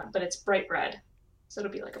that I want, but it's bright red. So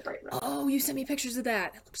it'll be like a bright red. Oh, you sent me pictures of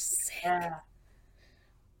that. That looks sick. Yeah.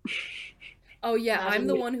 Oh yeah, I'm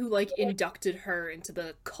the one who like inducted her into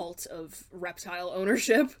the cult of reptile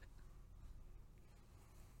ownership.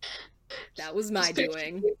 That was my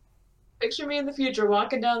doing. Picture me in the future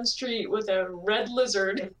walking down the street with a red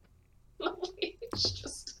lizard. It's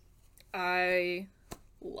just I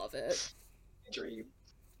love it. my dream.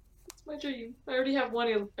 It's my dream. I already have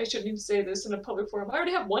one. I shouldn't even say this in a public forum. I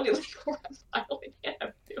already have one illegal reptile. I can't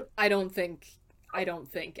have two. I don't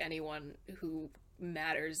think anyone who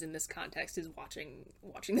matters in this context is watching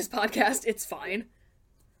this podcast. It's fine.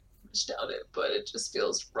 I just doubt it, but it just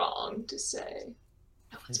feels wrong to say.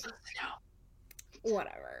 No one's supposed to know.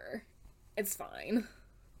 Whatever. It's fine.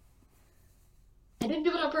 I didn't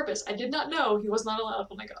do it on purpose. I did not know he was not allowed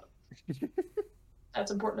when I got him.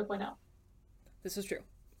 That's important to point out. This is true.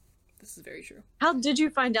 This is very true. How did you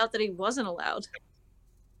find out that he wasn't allowed?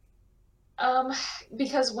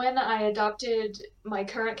 Because when I adopted my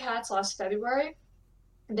current cats last February,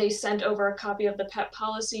 they sent over a copy of the pet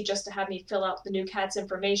policy just to have me fill out the new cat's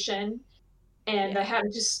information. And I had to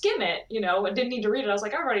just skim it, I didn't need to read it. I was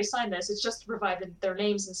like, I've already signed this. It's just to provide their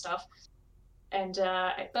names and stuff. And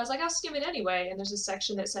I was like, I'll skim it anyway. And there's a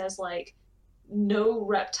section that says, like, no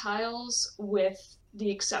reptiles with the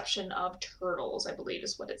exception of turtles, I believe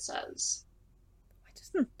is what it says. Why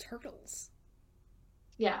just turtles?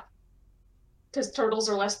 Yeah. Because turtles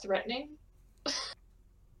are less threatening.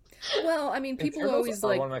 Well, I mean, people turtles always are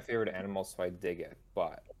like... one of my favorite animals, so I dig it,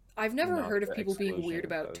 but... I've never not heard of the people being weird exclusion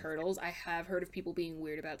about of- turtles. I have heard of people being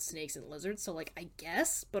weird about snakes and lizards, so, like, I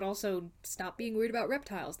guess, but also stop being weird about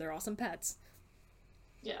reptiles. They're awesome pets.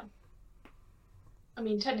 Yeah. I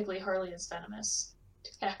mean, technically, Harley is venomous.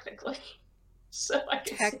 Technically. So I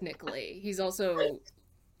guess... Technically. He's also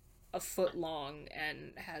a foot long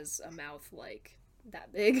and has a mouth, like,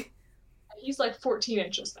 that big. He's like 14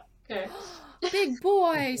 inches now, okay? Big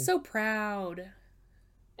boy! So proud.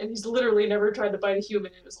 And he's literally never tried to bite a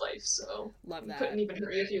human in his life, so... Love He that. couldn't even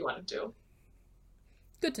hurt you if you wanted to.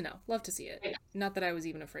 Good to know. Love to see it. Yeah. Not that I was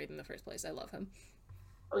even afraid in the first place. I love him.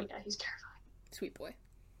 Oh yeah, he's terrifying. Sweet boy.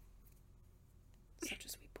 Such a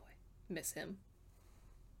sweet boy. Miss him.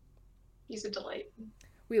 He's a delight.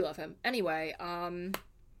 We love him. Anyway, now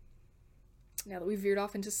that we've veered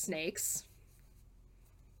off into snakes,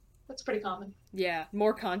 That's pretty common. yeah,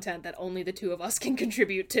 more content that only the two of us can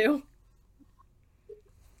contribute to.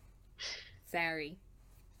 Very.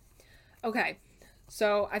 Okay,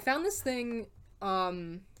 so I found this thing,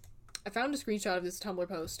 I found a screenshot of this Tumblr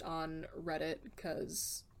post on Reddit,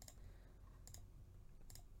 because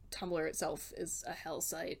Tumblr itself is a hell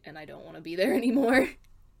site, and I don't want to be there anymore.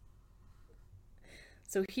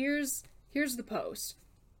 So here's the post.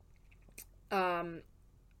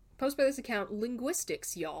 Post by this account,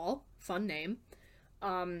 Linguistics, y'all. Fun name.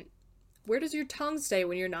 Where does your tongue stay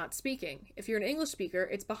when you're not speaking? If you're an English speaker,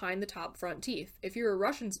 it's behind the top front teeth. If you're a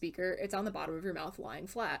Russian speaker, it's on the bottom of your mouth lying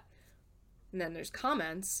flat. And then there's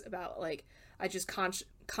comments about, like, I just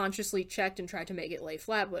consciously checked and tried to make it lay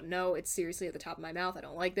flat, but no, it's seriously at the top of my mouth. I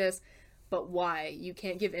don't like this. But why? You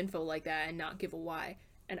can't give info like that and not give a why.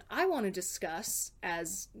 And I want to discuss,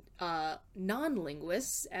 as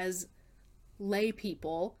non-linguists, as lay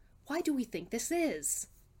people, why do we think this is?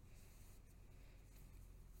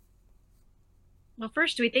 Well,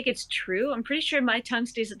 first, do we think it's true? I'm pretty sure my tongue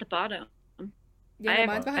stays at the bottom. Yeah, I no, have-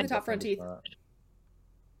 mine's behind the top front teeth.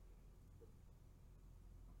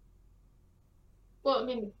 Well, I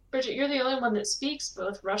mean, Bridget, you're the only one that speaks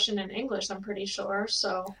both Russian and English, I'm pretty sure,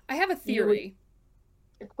 so I have a theory.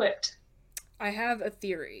 equipped. I have a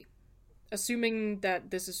theory. Assuming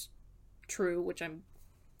that this is true, which I'm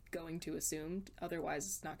going to assume, otherwise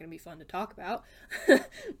it's not going to be fun to talk about.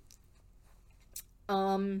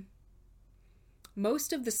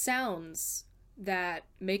 Most of the sounds that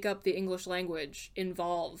make up the English language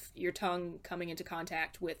involve your tongue coming into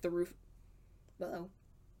contact with the roof. Uh-oh.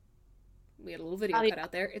 We had a little video cut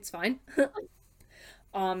out there. It's fine.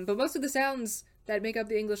 But most of the sounds that make up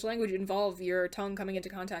the English language involve your tongue coming into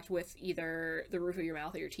contact with either the roof of your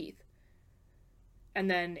mouth or your teeth.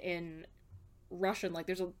 And then in Russian, like,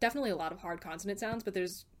 there's definitely a lot of hard consonant sounds, but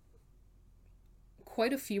there's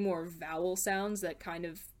quite a few more vowel sounds that kind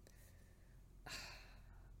of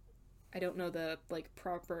I don't know the, like,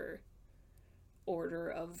 proper order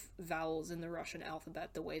of vowels in the Russian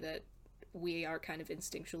alphabet the way that we are kind of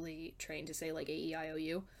instinctually trained to say, like,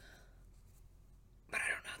 A-E-I-O-U. But I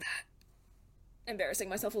don't know that. Embarrassing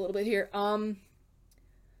myself a little bit here.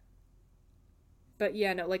 But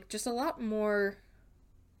yeah, no, like, just a lot more,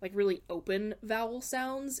 like, really open vowel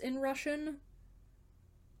sounds in Russian.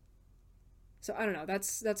 So I don't know,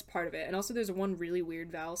 that's part of it. And also there's one really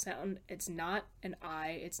weird vowel sound. It's not an I,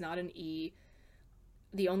 it's not an E.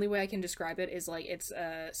 The only way I can describe it is, like, it's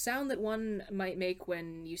a sound that one might make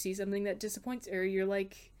when you see something that disappoints, or you're,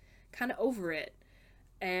 like, kind of over it.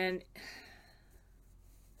 And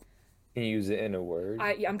Can you use it in a word?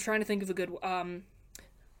 I'm trying to think of a good,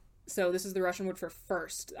 so this is the Russian word for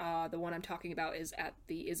first. The one I'm talking about is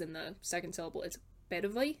in the second syllable. It's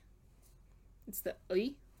bedovly. It's the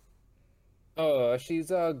I. Oh,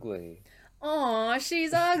 she's ugly. Aw,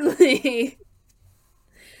 she's ugly.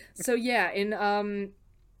 So yeah,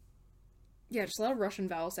 just a lot of Russian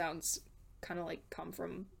vowel sounds kind of, like, come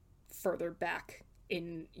from further back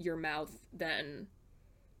in your mouth than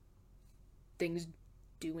things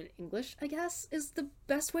do in English, I guess, is the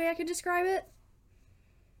best way I could describe it.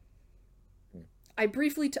 I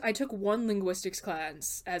briefly I took one linguistics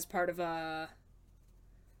class as part of not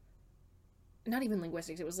even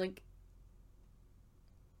linguistics, it was, like,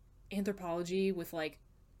 anthropology with, like,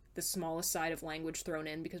 the smallest side of language thrown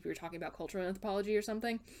in because we were talking about cultural anthropology or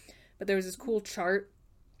something. But there was this cool chart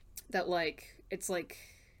that, like, it's, like,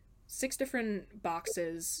 6 different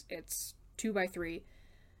boxes. It's 2x3.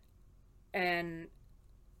 And,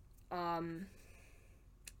 God,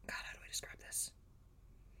 how do I describe this?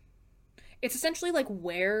 It's essentially, like,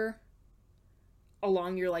 where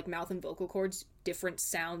along your, like, mouth and vocal cords different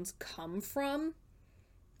sounds come from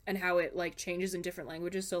and how it, like, changes in different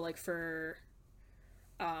languages. So, like, for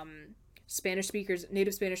Spanish speakers,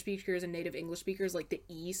 native Spanish speakers and native English speakers, like, the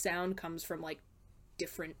E sound comes from, like,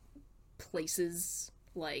 different places,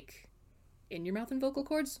 like, in your mouth and vocal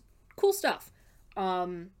cords. Cool stuff.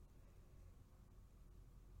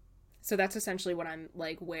 So that's essentially what I'm,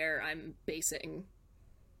 like, where I'm basing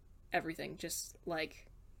everything, just, like,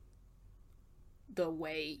 the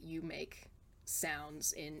way you make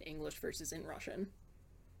sounds in English versus in Russian.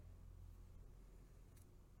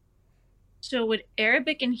 So would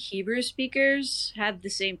Arabic and Hebrew speakers have the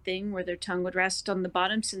same thing where their tongue would rest on the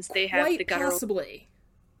bottom since they have Quite the guttural? possibly.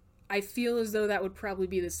 I feel as though that would probably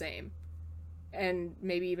be the same. And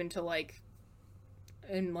maybe even to, like,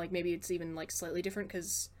 and, like, maybe it's even, like, slightly different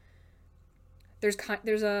because there's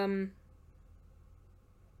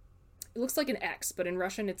it looks like an X, but in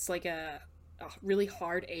Russian it's like a really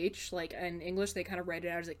hard H. Like, in English they kind of write it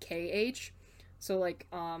out as a KH. So, like,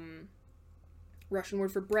 Russian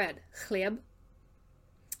word for bread, chlieb.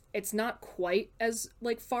 It's not quite as,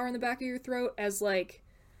 like, far in the back of your throat as, like,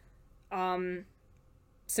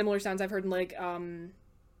 similar sounds I've heard in, like,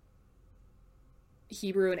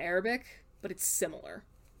 Hebrew and Arabic, but it's similar.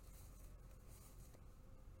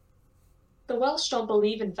 The Welsh don't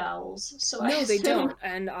believe in vowels, so No, they don't,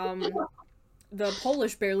 and the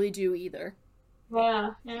Polish barely do either.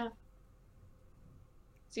 Yeah. So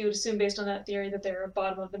you would assume, based on that theory, that they're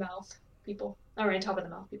bottom of the mouth people, or top of the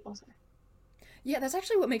mouth people. Sorry. Yeah, that's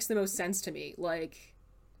actually what makes the most sense to me. Like,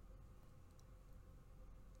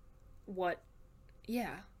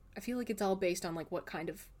 yeah, I feel like it's all based on, like, what kind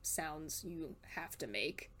of sounds you have to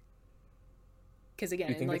make. Because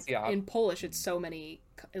again, in Polish, it's so many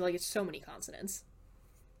consonants.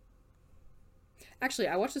 Actually,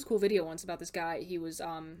 I watched this cool video once about this guy. He was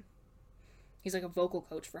he's, like, a vocal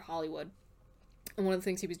coach for Hollywood, and one of the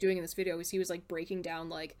things he was doing in this video was he was, like, breaking down,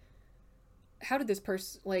 like, how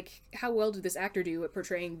well did this actor do at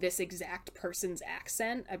portraying this exact person's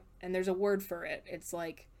accent? And there's a word for it. It's,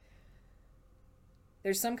 like,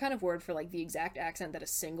 there's some kind of word for, like, the exact accent that a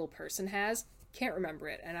single person has. Can't remember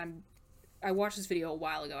it, and I watched this video a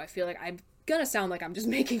while ago. I feel like I'm gonna sound like I'm just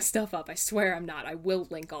making stuff up. I swear I'm not. I will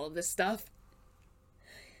link all of this stuff.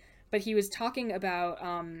 But he was talking about,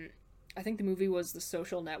 I think the movie was The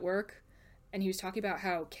Social Network, and he was talking about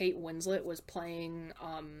how Kate Winslet was playing,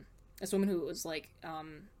 this woman who was, like,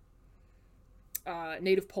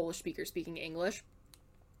 native Polish speaker speaking English.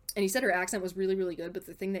 And he said her accent was really, really good, but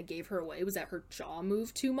the thing that gave her away was that her jaw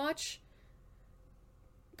moved too much.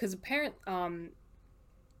 Because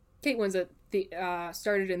Kate Winslet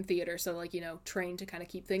started in theater, so, like, you know, trained to kind of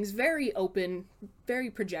keep things very open, very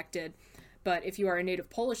projected. But if you are a native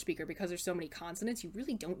Polish speaker, because there's so many consonants, you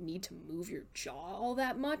really don't need to move your jaw all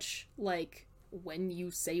that much, like, when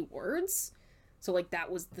you say words. So, like,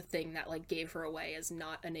 that was the thing that, like, gave her away as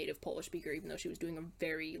not a native Polish speaker, even though she was doing a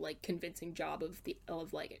very, like, convincing job of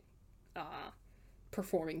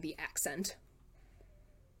performing the accent.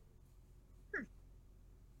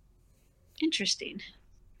 Interesting.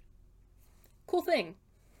 Cool thing.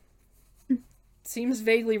 Seems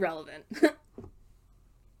vaguely relevant.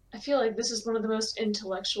 I feel like this is one of the most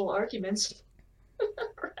intellectual arguments.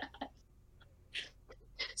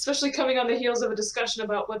 Especially coming on the heels of a discussion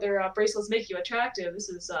about whether bracelets make you attractive. This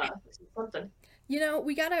is something. You know,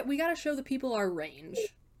 we gotta show the people our range.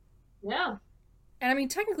 Yeah. And I mean,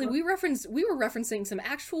 technically, we were referencing some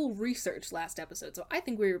actual research last episode, so I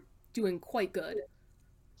think we're doing quite good.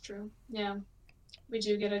 True. Yeah. We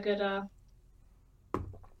do get a good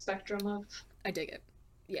spectrum of I dig it.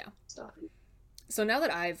 Yeah. stuff. So now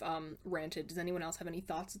that I've ranted, does anyone else have any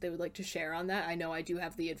thoughts that they would like to share on that? I know I do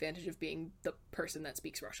have the advantage of being the person that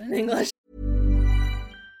speaks Russian and English.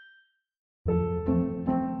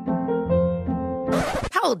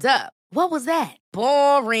 Hold up. What was that?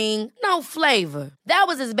 Boring. No flavor. That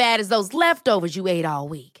was as bad as those leftovers you ate all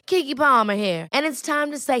week. Keke Palmer here, and it's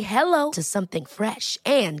time to say hello to something fresh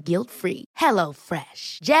and guilt-free. Hello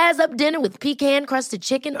Fresh. Jazz up dinner with pecan-crusted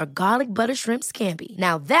chicken or garlic butter shrimp scampi.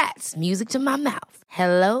 Now that's music to my mouth.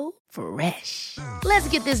 Hello Fresh. Let's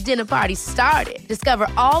get this dinner party started. Discover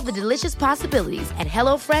all the delicious possibilities at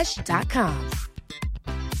hellofresh.com.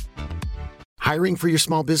 Hiring for your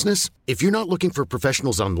small business? If you're not looking for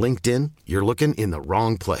professionals on LinkedIn, you're looking in the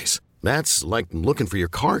wrong place. That's like looking for your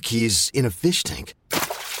car keys in a fish tank.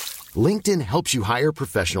 LinkedIn helps you hire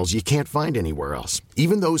professionals you can't find anywhere else,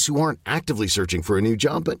 even those who aren't actively searching for a new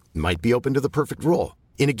job but might be open to the perfect role.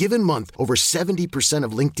 In a given month, over 70%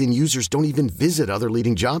 of LinkedIn users don't even visit other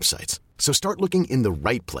leading job sites. So start looking in the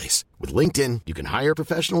right place. With LinkedIn, you can hire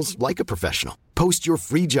professionals like a professional. Post your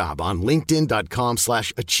free job on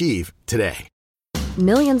linkedin.com/achieve today.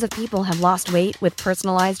 Millions of people have lost weight with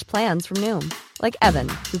personalized plans from Noom. Like Evan,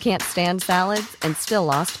 who can't stand salads and still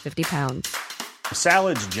lost 50 pounds.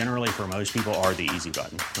 Salads generally for most people are the easy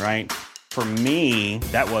button, right? For me,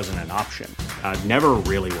 that wasn't an option. I never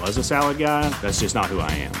really was a salad guy. That's just not who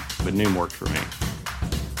I am. But Noom worked for me.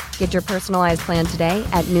 Get your personalized plan today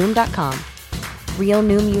at Noom.com. Real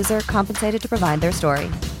Noom user compensated to provide their story.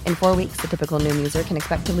 In 4 weeks, the typical Noom user can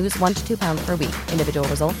expect to lose 1 to 2 pounds per week. Individual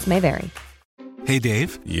results may vary. Hey,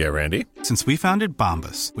 Dave. Yeah, Randy. Since we founded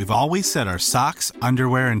Bombas, we've always said our socks,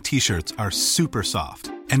 underwear, and T-shirts are super soft.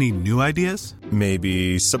 Any new ideas?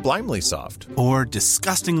 Maybe sublimely soft. Or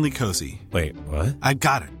disgustingly cozy. Wait, what? I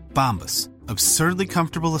got it. Bombas. Absurdly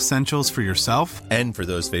comfortable essentials for yourself and for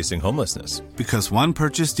those facing homelessness. Because one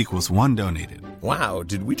purchased equals one donated. Wow,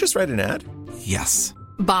 did we just write an ad? Yes.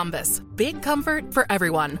 Bombas. Big comfort for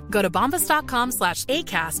everyone. Go to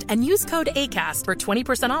bombas.com/ACAST and use code ACAST for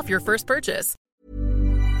 20% off your first purchase.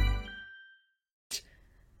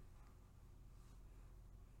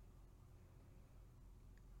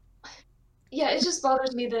 Yeah, it just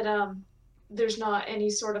bothers me that there's not any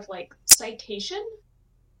sort of like citation.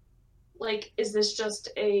 Like, is this just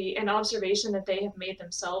an observation that they have made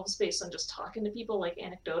themselves based on just talking to people, like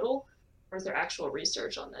anecdotal, or is there actual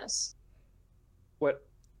research on this? What?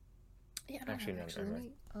 Yeah, Actually, no, never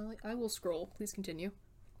mind. I will scroll. Please continue.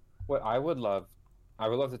 What I would love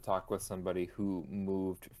to talk with somebody who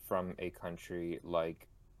moved from a country like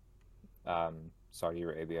Saudi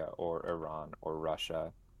Arabia or Iran or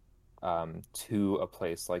Russia to a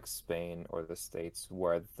place like Spain or the States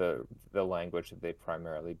where the language that they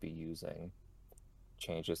primarily be using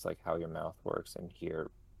changes like how your mouth works and hear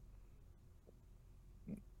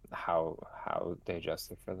how they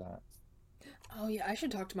adjusted for that. Oh yeah, I should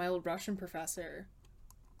talk to my old Russian professor.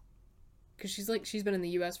 Because she's been in the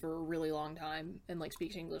US for a really long time and like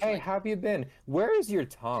speaks English. Hey, how have you been? Where is your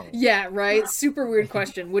tongue? Yeah, right? Super weird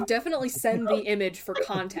question. Would definitely send the image for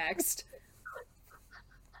context.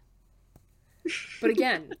 But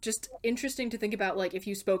again, just interesting to think about, like, if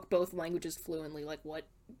you spoke both languages fluently, like, what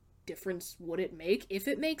difference would it make, if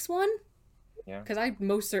it makes one? Yeah. Because I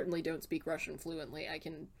most certainly don't speak Russian fluently. I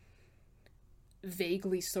can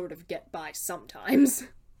vaguely sort of get by sometimes.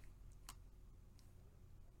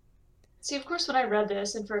 See, of course, when I read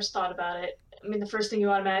this and first thought about it, I mean, the first thing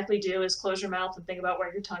you automatically do is close your mouth and think about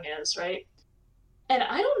where your tongue is, right? And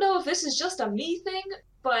I don't know if this is just a me thing,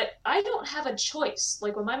 but I don't have a choice.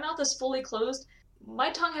 Like, when my mouth is fully closed,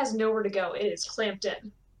 my tongue has nowhere to go. It is clamped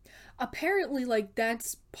in. Apparently, like,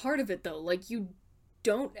 that's part of it, though. Like, you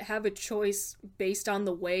don't have a choice based on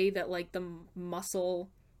the way that, like, the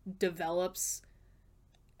muscle develops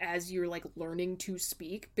as you're, like, learning to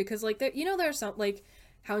speak. Because, like, there are some, like,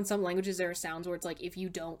 how in some languages there are sounds where it's, like, if you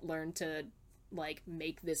don't learn to, like,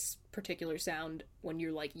 make this particular sound when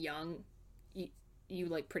you're, like, young, you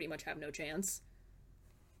like, pretty much have no chance.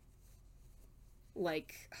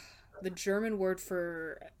 Like, the German word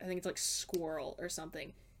for, I think it's like squirrel or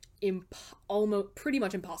something, almost pretty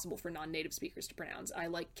much impossible for non-native speakers to pronounce. I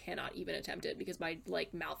like cannot even attempt it because my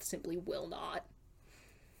like mouth simply will not.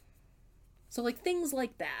 So like things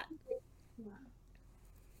like that.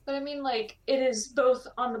 But I mean, like, it is both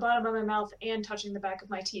on the bottom of my mouth and touching the back of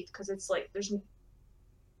my teeth, because it's like there's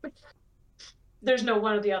no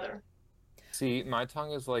one or the other. See, my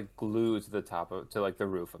tongue is like glued to the like the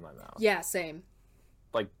roof of my mouth. Yeah, same.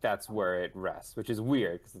 Like that's where it rests, which is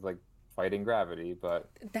weird because it's like fighting gravity. But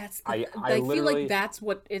I feel like that's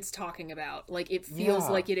what it's talking about. Like it feels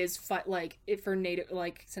like it is like it for native,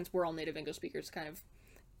 like since we're all native English speakers, kind of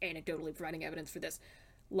anecdotally providing evidence for this,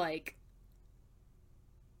 like.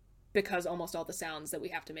 Because almost all the sounds that we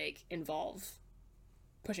have to make involve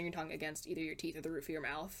pushing your tongue against either your teeth or the roof of your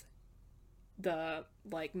mouth. The,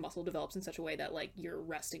 like, muscle develops in such a way that, like, your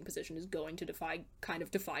resting position is going to defy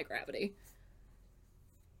gravity.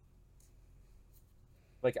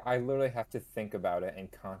 Like, I literally have to think about it and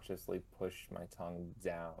consciously push my tongue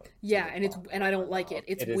down. Yeah, and I don't like it.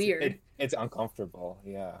 It's weird. It's uncomfortable,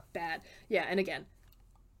 yeah. Bad. Yeah, and again,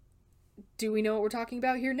 do we know what we're talking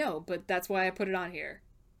about here? No, but that's why I put it on here.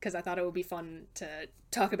 Because I thought it would be fun to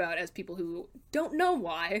talk about as people who don't know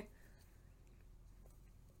why.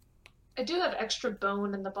 I do have extra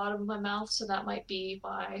bone in the bottom of my mouth, so that might be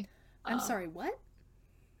why. I'm sorry, what?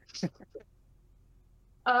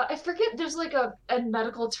 I forget, there's like a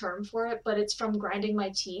medical term for it, but it's from grinding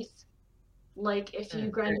my teeth. Like, if you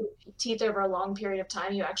grind your teeth over a long period of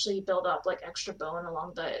time, you actually build up, like, extra bone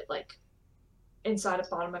along the, like, inside of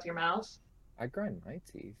the bottom of your mouth. I grind my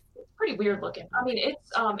teeth. It's pretty weird looking. I mean,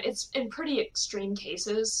 it's in pretty extreme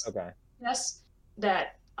cases. Okay. Yes,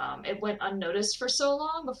 that it went unnoticed for so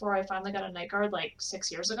long before I finally got a night guard like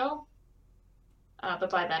 6 years ago.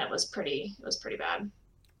 But by then it was pretty bad.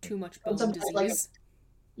 Too much bone disease. Like,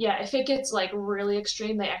 yeah, if it gets like really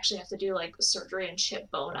extreme, they actually have to do like surgery and chip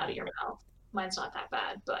bone out of your mouth. Mine's not that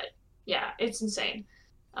bad, but yeah, it's insane.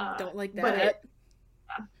 Don't like that. But yeah.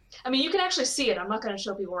 I mean, you can actually see it. I'm not going to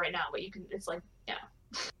show people right now, but you can. It's like, yeah.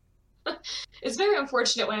 It's very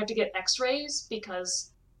unfortunate when I have to get x-rays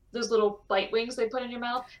because those little bite wings they put in your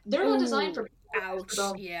mouth, they're not designed for people.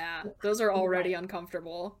 Ouch. Yeah. Those are already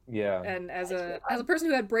uncomfortable. Yeah. And as a person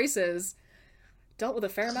who had braces, dealt with a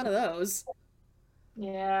fair amount of those.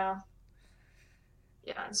 Yeah.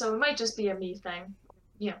 Yeah. So it might just be a me thing.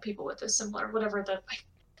 You know, people with this similar, whatever the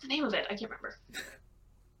name of it, I can't remember.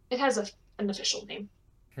 It has an official name.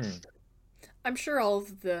 I'm sure all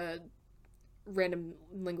of the random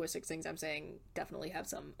linguistics things I'm saying definitely have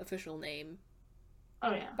some official name.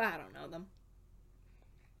 Oh, yeah. But I don't know them.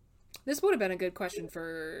 This would have been a good question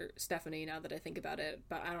for Stephanie now that I think about it,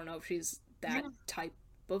 but I don't know if she's that type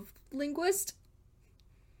of linguist.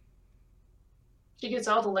 She gets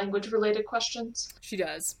all the language-related questions. She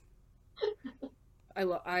does.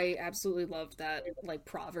 I absolutely love that, like,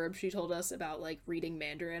 proverb she told us about, like, reading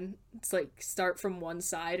Mandarin. It's like, start from one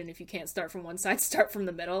side, and if you can't start from one side, start from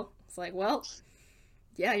the middle. It's like, well,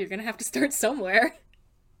 yeah, you're gonna have to start somewhere.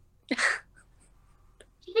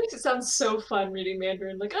 She makes it sound so fun reading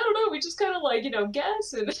Mandarin. Like, I don't know, we just kind of, like,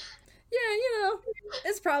 guess and... Yeah,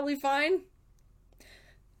 it's probably fine.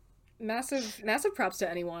 Massive props to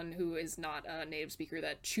anyone who is not a native speaker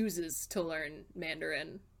that chooses to learn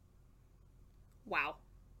Mandarin. Wow.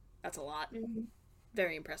 That's a lot. Mm-hmm.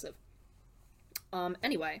 Very impressive.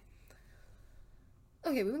 Anyway.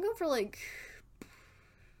 Okay, we've been going for, like,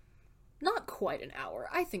 not quite an hour.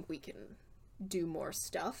 I think we can do more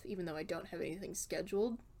stuff, even though I don't have anything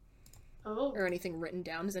scheduled. Oh. Or anything written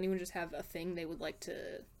down. Does anyone just have a thing they would like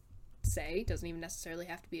to say? Doesn't even necessarily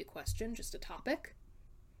have to be a question, just a topic.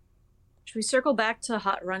 Should we circle back to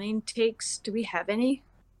hot running takes? Do we have any?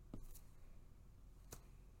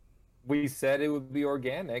 We said it would be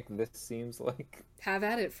organic. This seems like... Have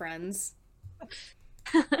at it, friends.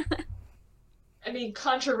 Any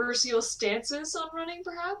controversial stances on running,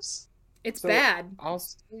 perhaps? It's bad. I'll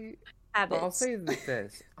say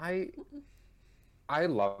this. I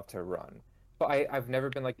love to run, but I've never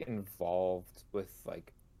been, like, involved with,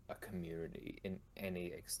 like, a community in any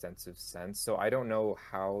extensive sense, so I don't know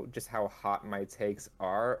how hot my takes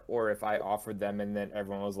are, or if I offered them and then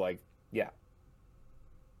everyone was like, yeah.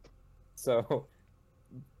 So,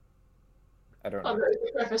 I don't know. I'll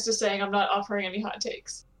preface to saying I'm not offering any hot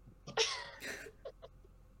takes.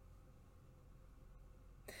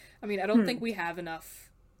 I mean, I don't think we have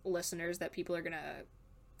enough listeners that people are gonna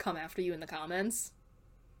come after you in the comments.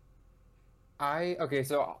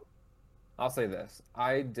 So I'll say this.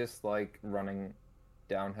 I dislike running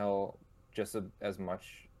downhill just as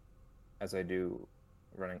much as I do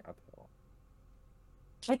running uphill.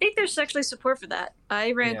 I think there's actually support for that.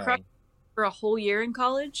 I ran Yeah. cross for a whole year in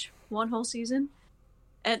college, one whole season.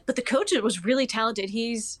 But the coach was really talented.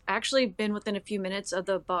 He's actually been within a few minutes of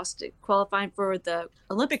the Boston qualifying for the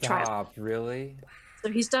Olympic trials. Stop, really?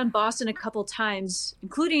 So he's done Boston a couple times,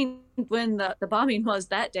 including when the bombing was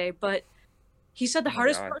that day. But he said the Oh my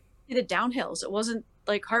hardest God. part was the downhills. It wasn't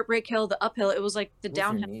like Heartbreak Hill, the uphill. It was like the Those are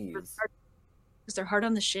downhill knees. because they're hard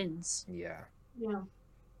on the shins. Yeah. Yeah.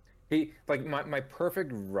 He like my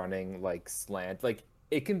perfect running like slant, like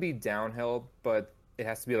it can be downhill, but it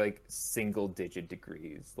has to be like single digit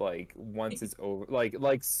degrees. Like once it's over,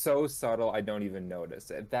 like so subtle I don't even notice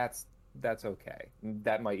it. That's okay.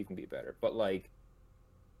 That might even be better. But like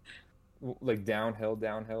downhill,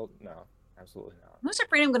 no, absolutely not. I'm almost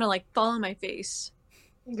afraid I'm gonna like fall on my face.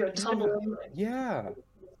 You go tumbling. Yeah.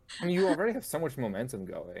 I mean, you already have so much momentum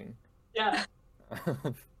going. Yeah.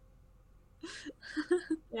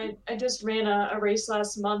 I just ran a race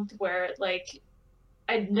last month where like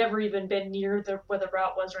I'd never even been near where the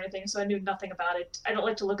route was or anything, so I knew nothing about it. I don't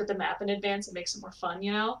like to look at the map in advance; it makes it more fun,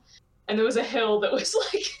 you know. And there was a hill that was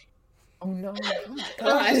like, Oh no.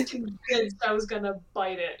 I was just convinced I was gonna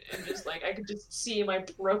bite it, and just like I could just see my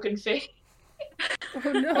broken face.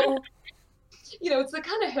 Oh no. You know, it's the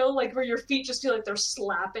kind of hill like where your feet just feel like they're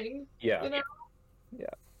slapping. Yeah. You know. Yeah.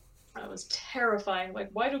 That was terrifying. Like,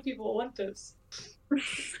 why do people want this?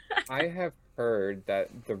 I have heard that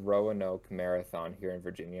the Roanoke Marathon here in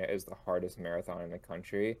Virginia is the hardest marathon in the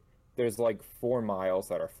country. There's like 4 miles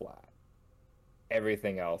that are flat.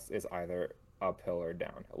 Everything else is either uphill or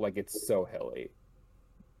downhill. Like it's so hilly.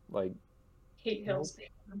 Like Hate hills.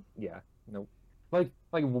 yeah, nope. Like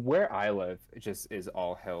where I live, it just is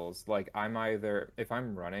all hills. Like if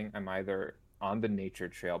I'm running, I'm either on the nature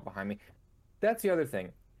trail behind me. That's the other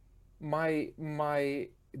thing. My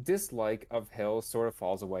dislike of hills sort of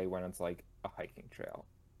falls away when it's like a hiking trail.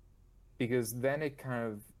 Because then it kind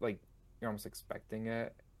of like you're almost expecting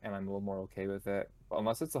it and I'm a little more okay with it. But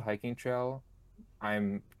unless it's a hiking trail,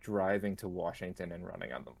 I'm driving to Washington and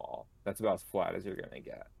running on the mall. That's about as flat as you're gonna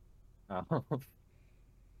get.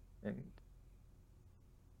 And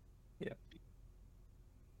yeah.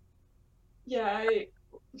 Yeah,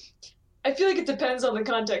 I feel like it depends on the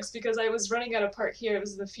context because I was running at a park here, it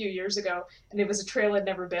was a few years ago, and it was a trail I'd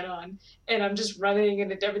never been on. And I'm just running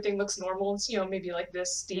and everything looks normal. It's, you know, maybe like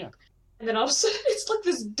this steep. Yeah. And then all of a sudden it's like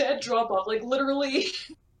this dead drop off, like literally.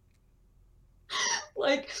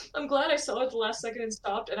 Like, I'm glad I saw it at the last second and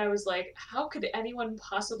stopped, and I was like, how could anyone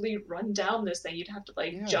possibly run down this thing? You'd have to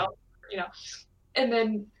like jump, you know. And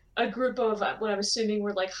then a group of what I'm assuming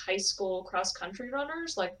were like high school cross country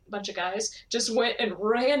runners, like a bunch of guys, just went and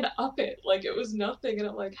ran up it like it was nothing. And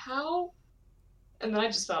I'm like, how? And then I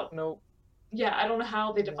just felt, Nope. yeah, I don't know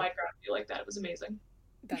how they defy gravity like that. It was amazing.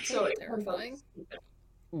 That's So really it- terrifying.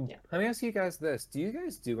 Yeah. Let me ask you guys this. Do you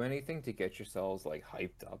guys do anything to get yourselves like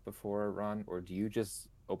hyped up before a run, or do you just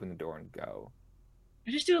open the door and go?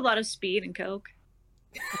 I just do a lot of speed and coke.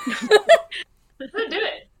 I did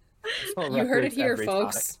it. You heard it here,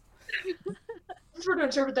 folks. I prefer to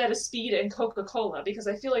interpret that as speed and Coca-Cola because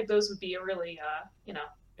I feel like those would be a really, you know,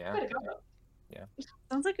 Yeah. way to go.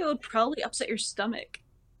 Sounds like it would probably upset your stomach.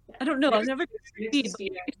 I don't know. I've never Speed.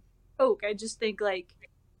 speed Coke. I just think like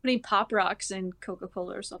putting Pop Rocks in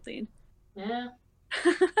Coca-Cola or something. Yeah.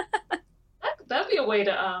 That'd be a way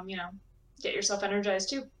to, you know, get yourself energized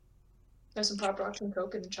too. Have some Pop Rocks and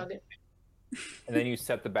Coke and chug it. And then you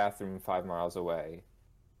set the bathroom 5 miles away.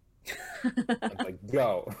 And like,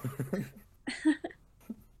 go.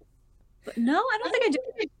 But no, I don't think I do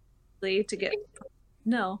it to get.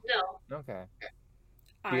 No. No. Okay.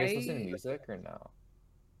 Do you guys listen to I music or no?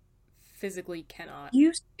 physically cannot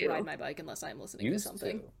Used to. ride my bike unless I'm listening to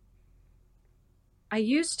something. I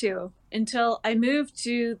used to until I moved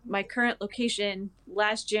to my current location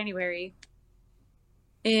last January.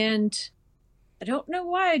 And I don't know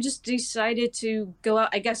why, I just decided to go out,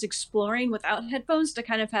 I guess, exploring without headphones to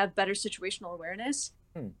kind of have better situational awareness.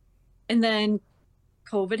 And then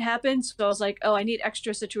COVID happened, so I was like, oh, I need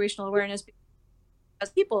extra situational awareness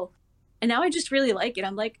as people. And now I just really like it.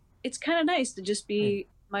 I'm like, it's kind of nice to just be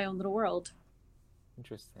my own little world.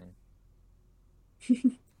 Interesting.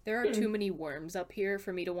 There are too many worms up here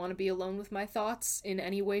for me to want to be alone with my thoughts in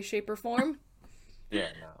any way, shape, or form. Yeah,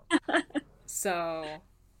 no. So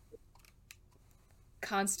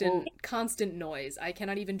constant noise. I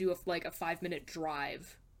cannot even do a 5-minute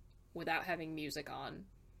drive without having music on.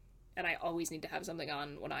 And I always need to have something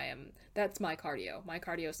on when I am. That's my cardio. My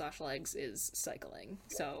cardio / legs is cycling.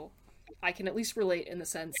 So I can at least relate in the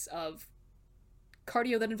sense of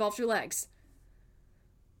cardio that involves your legs.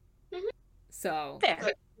 So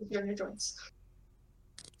Your joints.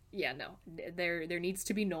 yeah, no, there needs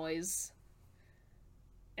to be noise,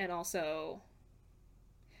 and also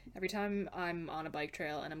every time I'm on a bike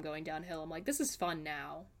trail and I'm going downhill, I'm like, this is fun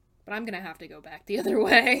now, but I'm gonna have to go back the other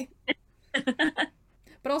way.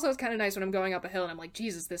 But also, it's kind of nice when I'm going up a hill and I'm like,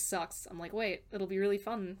 Jesus, this sucks. I'm like, wait, it'll be really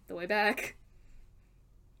fun the way back.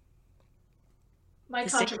 My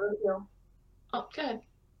controversial. Oh, good.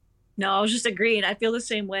 No, I was just agreeing. I feel the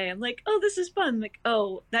same way. I'm like, oh, this is fun. Like,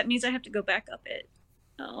 oh, that means I have to go back up it.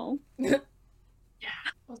 Oh. Yeah.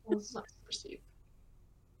 Well, that's not super steep.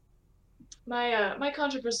 My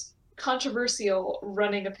controversial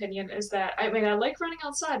running opinion is that I mean I like running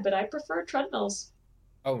outside, but I prefer treadmills.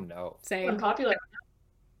 Oh no. Same. Unpopular.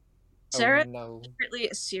 Sarah, no. secretly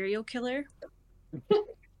a serial killer.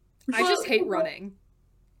 I just hate running,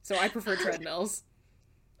 so I prefer treadmills.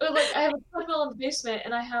 But like I have a treadmill in the basement,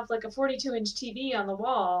 and I have like a 42-inch TV on the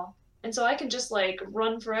wall, and so I can just like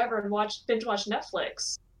run forever and binge watch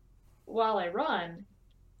Netflix while I run.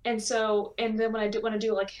 And so, and then when I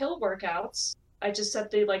do like hill workouts, I just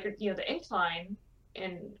set the the incline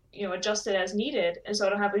and adjust it as needed, and so I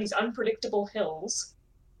don't have these unpredictable hills.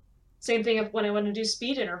 Same thing when I want to do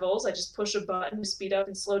speed intervals, I just push a button to speed up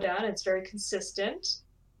and slow down. It's very consistent.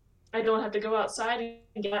 I don't have to go outside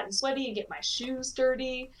and get hot and sweaty and get my shoes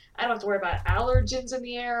dirty. I don't have to worry about allergens in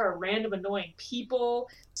the air or random annoying people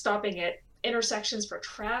stopping at intersections for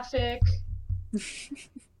traffic.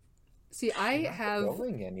 See, I have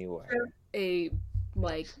going anywhere.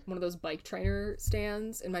 one of those bike trainer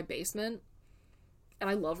stands in my basement, and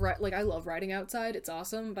I love riding outside. It's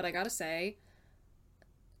awesome, but I gotta say,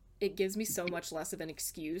 it gives me so much less of an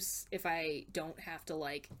excuse if I don't have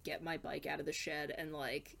to get my bike out of the shed and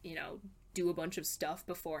do a bunch of stuff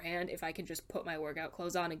beforehand. If I can just put my workout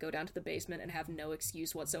clothes on and go down to the basement and have no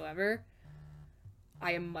excuse whatsoever,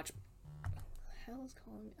 I am much. What the hell is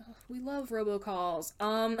calling me? Oh, we love robocalls.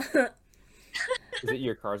 Is it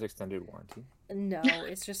your car's extended warranty? No,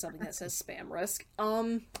 it's just something that says spam risk.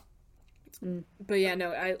 But yeah,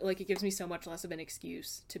 no, it gives me so much less of an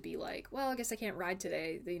excuse to be like, well, I guess I can't ride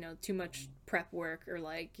today, too much prep work, or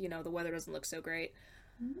the weather doesn't look so great.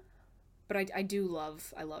 Mm-hmm. But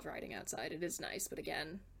I love riding outside. It is nice, but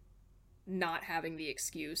again, not having the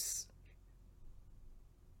excuse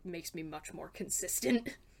makes me much more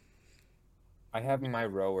consistent. I have my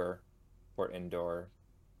rower for indoor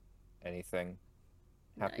anything.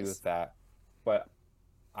 Happy Nice. with that. But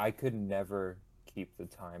I could never keep the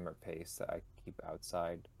time or pace that I keep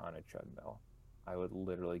outside on a treadmill. I would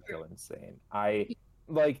literally go insane.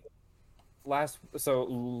 Last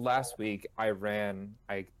week I ran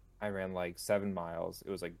like 7 miles. It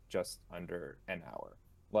was just under an hour.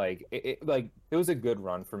 It was a good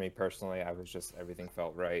run for me personally. Everything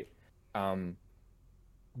felt right.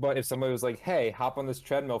 But if somebody was like, "Hey, hop on this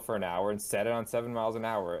treadmill for an hour and set it on 7 miles an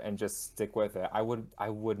hour and just stick with it," I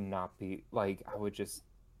would not be I would just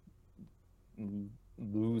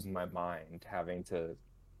lose my mind having to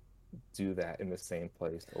do that in the same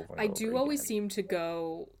place over and I over do always again. seem to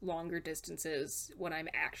go longer distances when I'm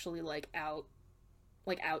actually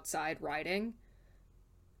outside riding,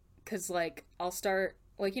 because I'll start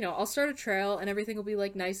I'll start a trail and everything will be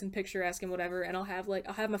nice and picturesque and whatever, and I'll have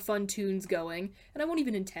my fun tunes going, and I won't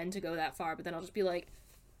even intend to go that far, but then I'll just be like,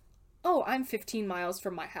 oh, I'm 15 miles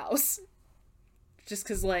from my house, just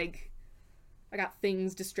because I got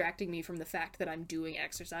things distracting me from the fact that I'm doing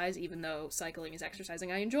exercise, even though cycling is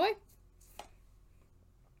exercising I enjoy.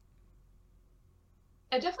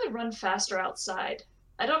 I definitely run faster outside.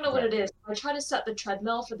 I don't know what it is. I try to set the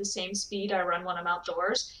treadmill for the same speed I run when I'm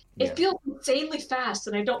outdoors. Yeah. It feels insanely fast,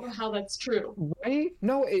 and I don't know how that's true. Right?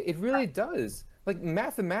 No, it really does.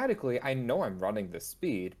 Mathematically, I know I'm running this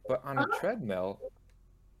speed, but on a treadmill,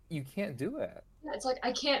 you can't do it. Yeah, it's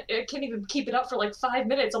I can't even keep it up for 5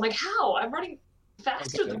 minutes. I'm like, how? I'm running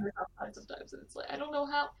faster than this outside sometimes, and it's I don't know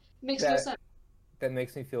how. It makes no sense. That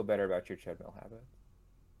makes me feel better about your treadmill habit.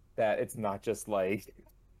 That it's not just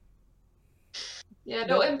Yeah,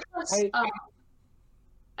 no, and plus,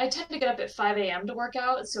 I tend to get up at 5 a.m. to work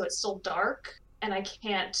out, so it's still dark, and I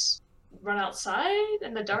can't run outside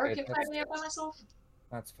in the dark at 5 a.m. by myself.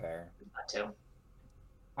 That's fair. That too.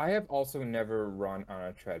 I have also never run on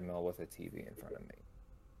a treadmill with a TV in front of me.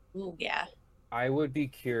 Oh, yeah. I would be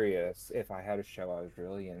curious if I had a show I was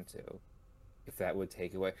really into, if that would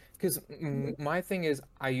take away. Because my thing is,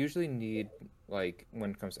 I usually need,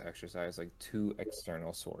 when it comes to exercise, 2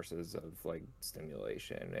 external sources of,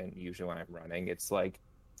 stimulation. And usually when I'm running, it's,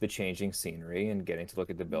 the changing scenery and getting to look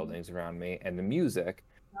at the buildings around me and the music.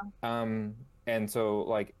 Yeah. And so,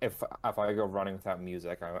 if I go running without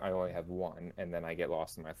music, I only have one, and then I get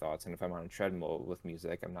lost in my thoughts. And if I'm on a treadmill with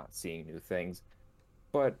music, I'm not seeing new things.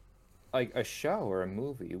 But like a show or a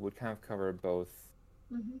movie would kind of cover both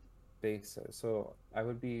bases. So I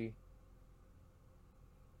would be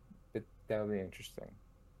that would be interesting.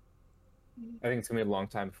 I think it's gonna be a long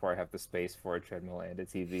time before I have the space for a treadmill and a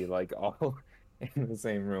TV like all in the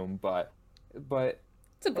same room, but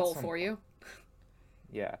it's a goal for you.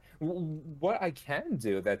 Yeah. What I can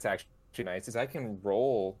do that's actually nice is I can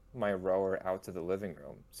roll my rower out to the living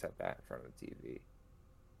room, set that in front of the TV.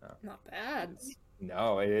 Not bad.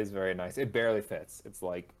 No, it is very nice. It barely fits. It's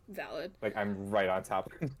like valid. Like I'm right on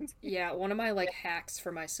top of it. Yeah, one of my like hacks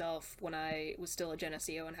for myself when I was still a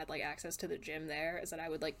Geneseo and had like access to the gym there is that I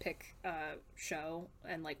would like pick a show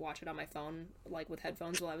and like watch it on my phone like with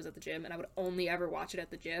headphones while I was at the gym, and I would only ever watch it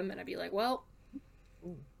at the gym, and I'd be like, well,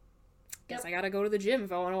 guess I gotta go to the gym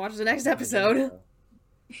if I want to watch the next episode.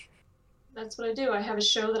 That's what I do. I have a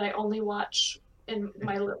show that I only watch in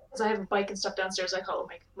my because I have a bike and stuff downstairs. I call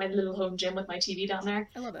it my little home gym with my TV down there.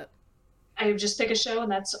 I love it. I just pick a show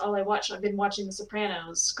and that's all I watch. I've been watching The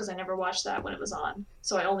Sopranos because I never watched that when it was on,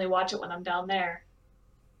 so I only watch it when I'm down there.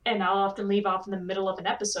 And I'll often leave off in the middle of an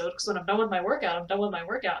episode because when I'm done with my workout, I'm done with my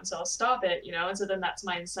workout, and so I'll stop it, you know. And so then that's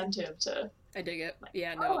my incentive to. I dig it.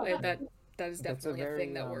 Yeah, no, that is definitely a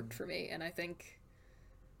thing that worked for me, and I think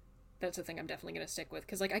that's a thing I'm definitely gonna stick with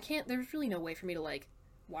because like I can't. There's really no way for me to like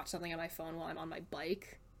watch something on my phone while I'm on my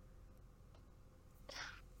bike.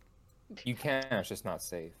 You can, it's just not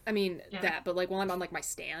safe. I mean, that, but like while I'm on like my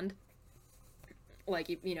stand, like,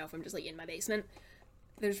 you know, if I'm just like in my basement,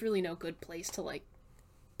 there's really no good place to like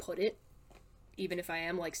put it, even if I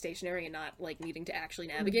am like stationary and not like needing to actually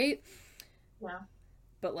navigate. Yeah.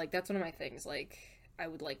 But like that's one of my things. Like I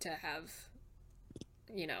would like to have,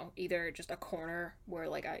 you know, either just a corner where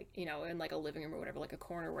like I, you know, in like a living room or whatever, like a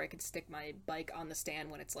corner where I could stick my bike on the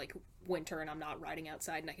stand when it's like winter and I'm not riding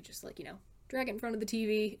outside, and I could just like, you know, drag it in front of the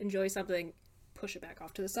TV, enjoy something, push it back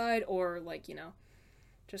off to the side, or like, you know,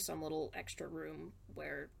 just some little extra room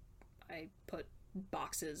where I put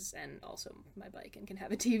boxes and also my bike and can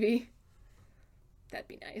have a TV. That'd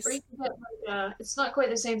be nice. Or you can get, like, it's not quite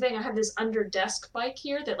the same thing. I have this under desk bike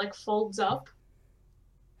here that like folds up.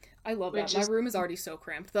 I love that. My room is already so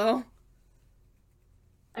cramped though.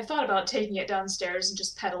 I thought about taking it downstairs and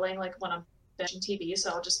just pedaling like when I'm watching TV,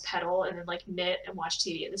 so I'll just pedal and then like knit and watch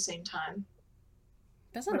TV at the same time.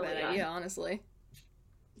 That's not a bad idea, honestly.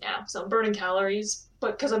 Yeah, so I'm burning calories,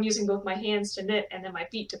 but because I'm using both my hands to knit and then my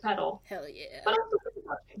feet to pedal. Hell yeah. But I'm still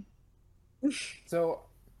watching. So,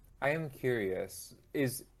 I am curious,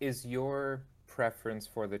 is your preference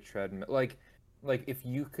for the treadmill, like if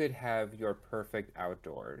you could have your perfect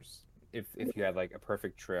outdoors, if you had like a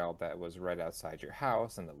perfect trail that was right outside your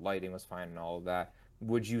house and the lighting was fine and all of that,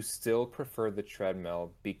 would you still prefer the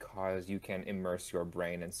treadmill because you can immerse your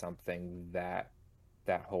brain in something that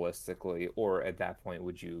holistically, or at that point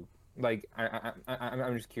would you like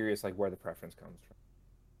I'm just curious like where the preference comes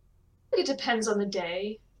from? It depends on the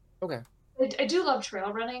day. Okay. I do love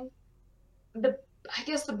trail running. I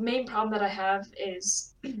guess the main problem that I have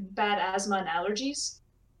is bad asthma and allergies.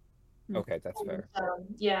 Okay, that's fair.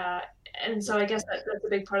 Yeah, and so I guess that's a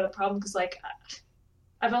big part of the problem because like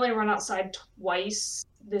I've only run outside twice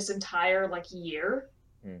this entire like year.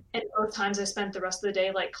 And both times I spent the rest of the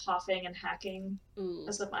day like coughing and hacking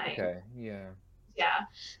because of my yeah.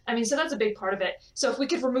 I mean, so that's a big part of it. So if we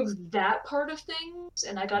could remove that part of things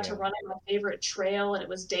and I got to run at my favorite trail and it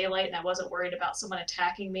was daylight and I wasn't worried about someone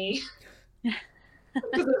attacking me.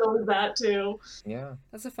 Because there's always that too. Yeah.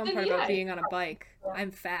 That's the fun part about being on a bike.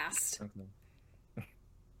 I'm fast. Okay.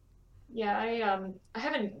 Yeah, I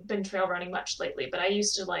haven't been trail running much lately, but I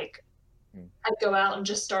used to like I'd go out and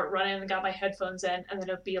just start running and got my headphones in, and then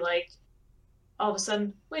it'd be like, all of a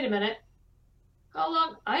sudden, wait a minute, how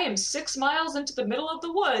long? I am 6 miles into the middle of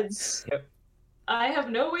the woods. Yep. I have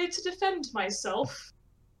no way to defend myself.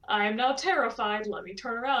 I am now terrified. Let me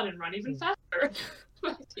turn around and run even faster.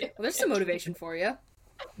 Well, there's some motivation for you.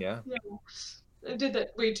 Yeah. I did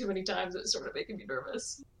that way too many times. It was sort of making me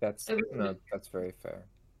nervous. That's very fair.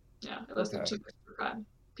 Yeah, it was too much for crime.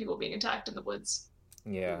 People being attacked in the woods.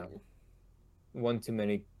 Yeah. One too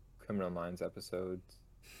many Criminal Minds episodes.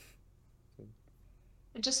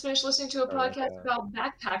 I just finished listening to a podcast about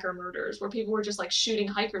backpacker murders where people were just like shooting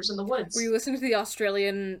hikers in the woods. Were you listening to the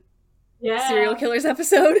Australian serial killers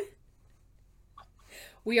episode?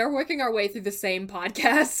 We are working our way through the same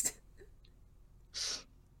podcast.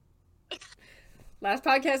 Last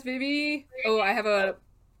podcast, baby. Oh, I have a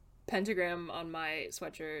pentagram on my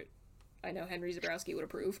sweatshirt. I know Henry Zabrowski would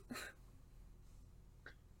approve.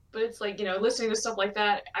 But it's like, you know, listening to stuff like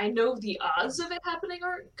that, I know the odds of it happening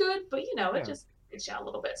aren't good, but you know, it freaks you out a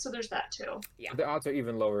little bit. So there's that too. Yeah. The odds are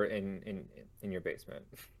even lower in your basement.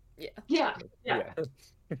 Yeah. Yeah.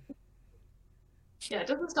 Yeah, it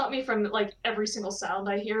doesn't stop me from like every single sound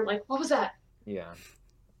I hear. Like, what was that? Yeah.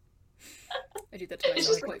 I do that to It's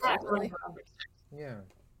myself just quite like that. frequently. Yeah.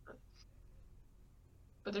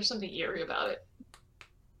 But there's something eerie about it.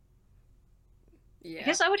 Yeah. I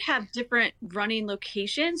guess I would have different running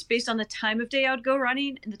locations based on the time of day I would go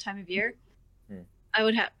running and the time of year.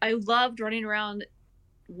 I loved running around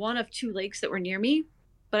one of 2 lakes that were near me,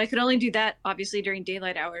 but I could only do that obviously during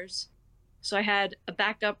daylight hours. So I had a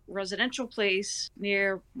backed up residential place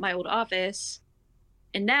near my old office.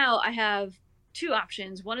 And now I have 2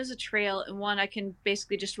 options. One is a trail, and one I can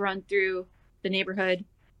basically just run through the neighborhood,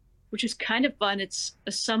 which is kind of fun. It's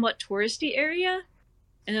a somewhat touristy area.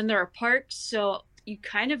 And then there are parks, so you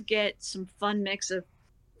kind of get some fun mix of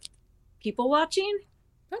people watching.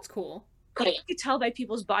 That's cool. But you could tell by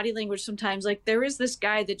people's body language sometimes. Like, there was this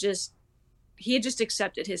guy that he had just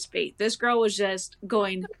accepted his fate. This girl was just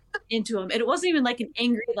going into him. And it wasn't even like an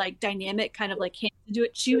angry, like, dynamic kind of like hand to do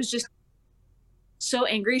it. She was just so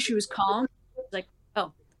angry. She was calm. Like,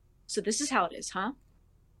 oh, so this is how it is, huh?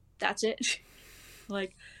 That's it.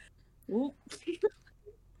 Like, whoop.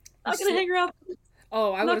 Not gonna hang around.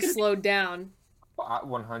 Oh, I would have slowed down.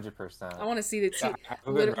 100%. I want to see the tweet.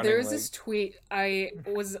 There was this tweet. I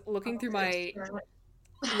was looking through my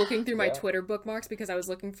Twitter bookmarks because I was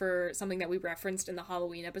looking for something that we referenced in the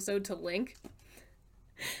Halloween episode to link.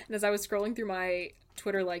 And as I was scrolling through my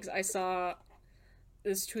Twitter likes, I saw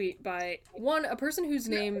this tweet by a person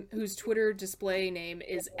whose Twitter display name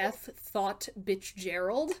is F Thought Bitch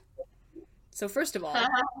Gerald. So first of all,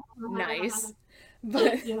 nice.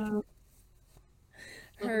 But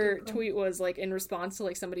her tweet was like in response to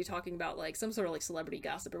like somebody talking about like some sort of like celebrity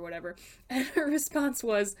gossip or whatever, and her response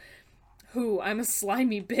was, "Who? I'm a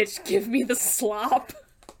slimy bitch. Give me the slop."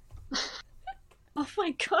 Oh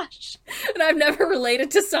my gosh! And I've never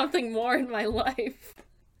related to something more in my life.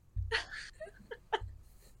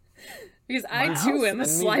 Because I too am a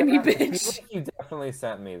slimy bitch. You definitely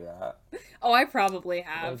sent me that. Oh, I probably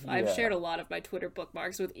have. Yeah. I've shared a lot of my Twitter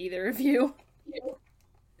bookmarks with either of you.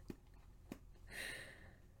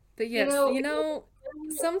 But yes, you know,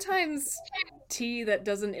 sometimes tea that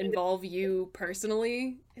doesn't involve you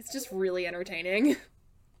personally, it's just really entertaining.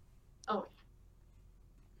 Oh.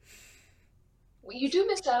 Well, you do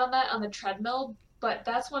miss out on that on the treadmill, but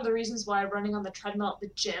that's one of the reasons why running on the treadmill at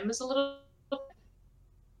the gym is a little...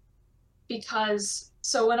 Because,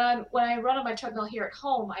 so when I run on my treadmill here at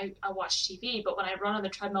home, I watch TV, but when I run on the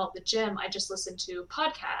treadmill at the gym, I just listen to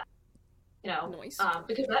podcasts, you know, Nice.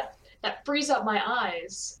 Because that frees up my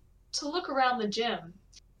eyes to look around the gym.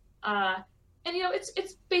 And, you know, it's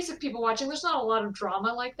basic people watching. There's not a lot of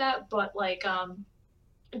drama like that, but, like,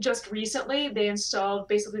 just recently they installed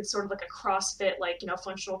basically sort of like a CrossFit, like, you know,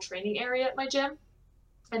 functional training area at my gym.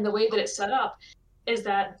 And the way that it's set up is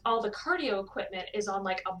that all the cardio equipment is on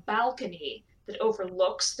like a balcony that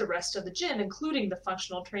overlooks the rest of the gym, including the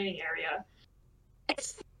functional training area.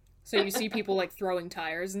 So you see people like throwing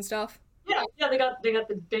tires and stuff? Yeah, they got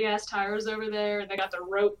the big ass tires over there, and they got the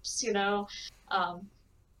ropes, you know.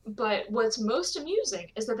 But what's most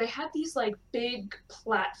amusing is that they have these like big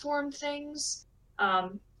platform things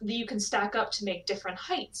that you can stack up to make different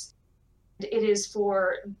heights. It is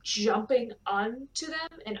for jumping onto them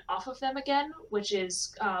and off of them again, which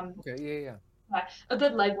is a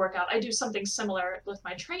good leg workout. I do something similar with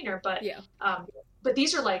my trainer, but but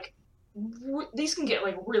these are like these can get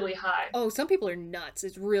like really high. Oh, some people are nuts.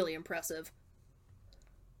 It's really impressive.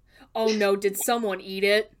 Oh no, did someone eat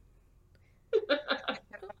it?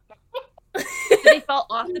 Did they fall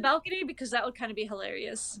off the balcony? Because that would kind of be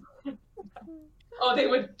hilarious. Oh,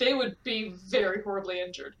 they would be very horribly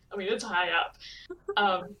injured. I mean, it's high up.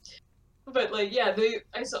 But like, yeah,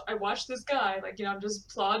 I watched this guy, like, you know, I'm just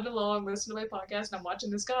plodding along, listening to my podcast, and I'm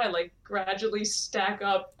watching this guy like gradually stack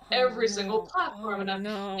up every single platform, and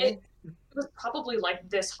it was probably like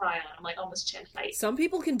this high, and I'm like almost chin height. Some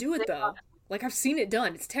people can do it though. Like, I've seen it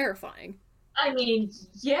done. It's terrifying. I mean,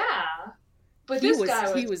 yeah, but he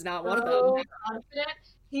was not one of them. Confident.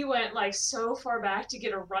 He went like so far back to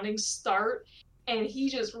get a running start, and he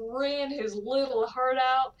just ran his little heart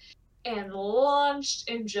out and launched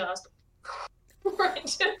and just right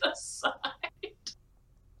to the side.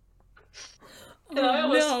 And I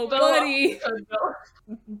almost fell buddy. off.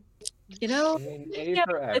 You know,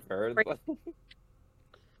 forever.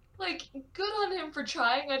 Like, good on him for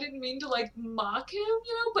trying. I didn't mean to like mock him,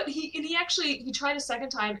 you know, but he actually tried a second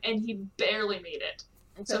time and he barely made it.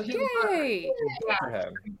 So he Yay! For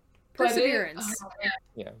him. Perseverance.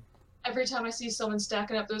 Yeah. Every time I see someone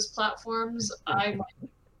stacking up those platforms, I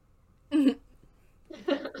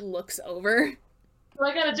Looks over.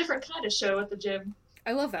 I got a different kind of show at the gym.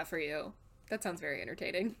 I love that for you. That sounds very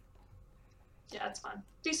entertaining. Yeah, it's fun.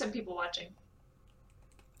 Decent people watching.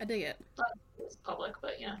 I dig it. Not it's public,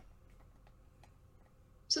 but yeah.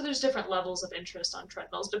 So there's different levels of interest on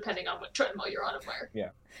treadmills depending on what treadmill you're on and where. Yeah.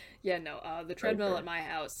 Yeah, no, the treadmill fair. at my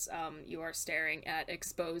house, you are staring at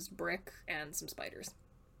exposed brick and some spiders.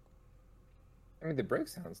 I mean, the brick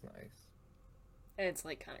sounds nice. It's,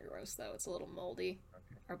 like, kind of gross, though. It's a little moldy.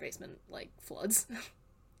 Okay. Our basement, like, floods.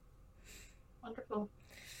 Wonderful.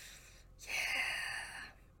 Yeah.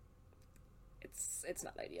 It's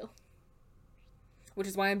not ideal. Which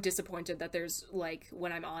is why I'm disappointed that there's, like,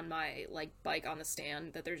 when I'm on my, like, bike on the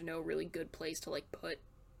stand, that there's no really good place to, like, put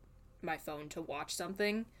my phone to watch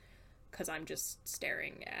something, because I'm just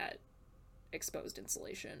staring at exposed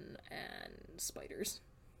insulation and spiders.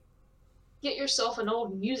 Get yourself an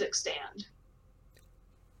old music stand.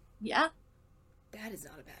 Yeah. That is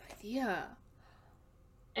not a bad idea.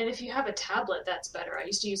 And if you have a tablet, that's better. I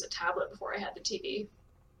used to use a tablet before I had the TV.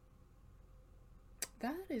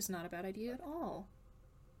 That is not a bad idea at all.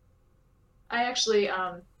 I actually,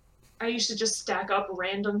 I used to just stack up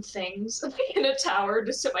random things in a tower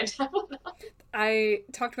to sit my tablet on. I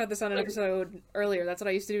talked about this on an episode earlier. That's what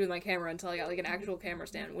I used to do with my camera until I got, like, an actual camera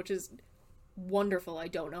stand, which is wonderful. I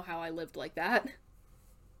don't know how I lived like that.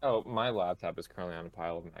 Oh, my laptop is currently on a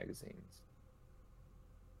pile of magazines.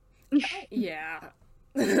 Yeah.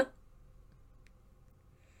 It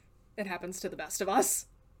happens to the best of us.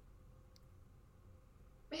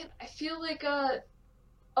 Man, I feel like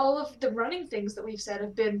all of the running things that we've said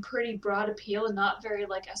have been pretty broad appeal and not very,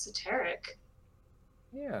 like, esoteric.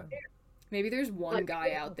 Yeah. Maybe there's one Like-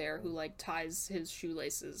 guy out there who, like, ties his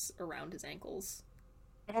shoelaces around his ankles.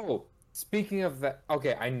 Oh, speaking of that,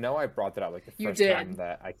 okay, I know I brought that up like the You first did. time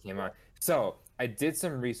that I came on. So I did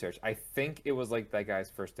some research. I think it was like that guy's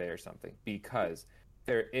first day or something, because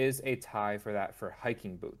there is a tie for that for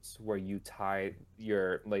hiking boots, where you tie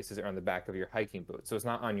your laces around the back of your hiking boot. So it's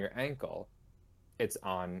not on your ankle, it's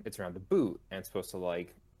around the boot, and it's supposed to,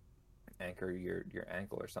 like, anchor your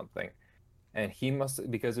ankle or something. And he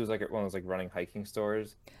must, because it was like one of those, like, running hiking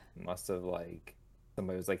stores, must have, like,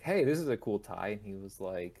 somebody was like, hey, this is a cool tie, and he was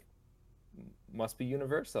like, must be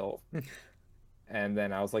universal. And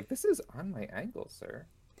then I was like, this is on my ankle, sir.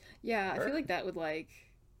 Yeah, I Sure. feel like that would, like,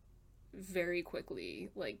 very quickly,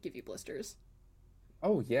 like, give you blisters.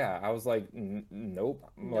 Oh yeah, I was like, nope.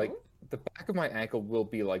 Like, No? the back of my ankle will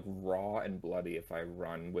be, like, raw and bloody if I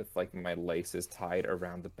run with, like, my laces tied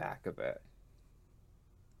around the back of it.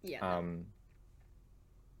 Yeah. no.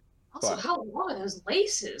 Also, But- how long are those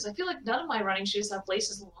laces? I feel like none of my running shoes have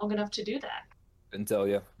laces long enough to do that. Didn't tell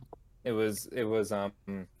you. It was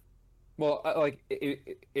well, like,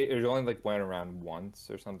 it only, like, went around once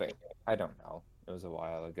or something. I don't know. It was a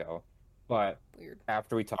while ago. But Weird.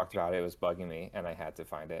 after we talked about it, it was bugging me, and I had to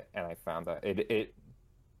find it, and I found that it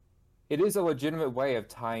is a legitimate way of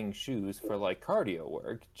tying shoes for, like, cardio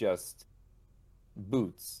work, just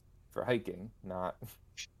boots for hiking, not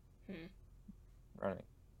running.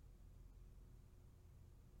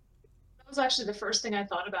 That was actually the first thing I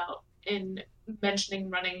thought about in mentioning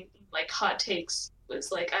running, like, hot takes,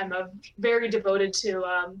 was, like, I'm very devoted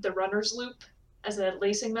to the runner's loop as a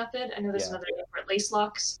lacing method. I know there's Yeah. another name for it, lace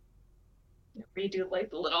locks. Where you do, like,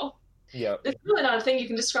 the little... Yep. It's really not a thing you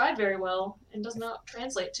can describe very well and does not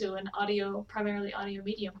translate to an primarily audio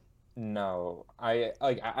medium. No, I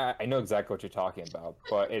know exactly what you're talking about,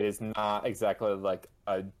 but it is not exactly like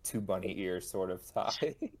a two bunny ears sort of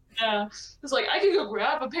tie. Yeah. It's like, I could go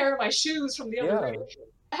grab a pair of my shoes from the other Yeah. range.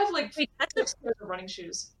 I have, like, Wait, that's 6 pairs of running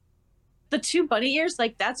shoes. the two bunny ears,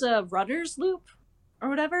 like that's a runner's loop or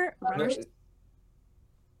whatever. Runners.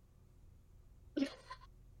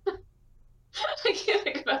 I can't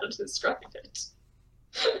think of how to describe it.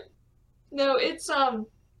 No, it's not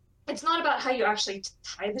about how you actually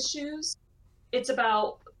tie the shoes. It's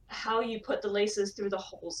about how you put the laces through the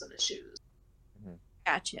holes in the shoes,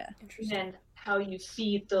 Gotcha. Interesting. and how you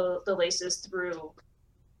feed the laces through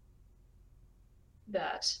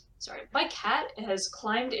that. Sorry, my cat has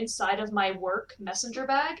climbed inside of my work messenger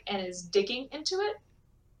bag and is digging into it.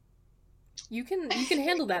 You can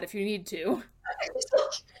handle that if you need to.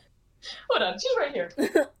 Hold on, she's right here.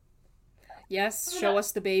 Yes, show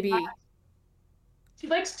us the baby. She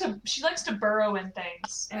likes to burrow in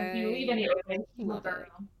things, and if you leave any open, she will love it. burrow.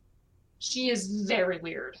 She is very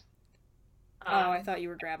weird. Oh, I thought you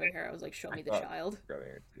were grabbing her. I was like, show me the thought- child. Grabbing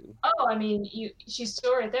her too. Oh, I mean, she's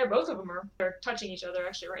still right there. Both of them are touching each other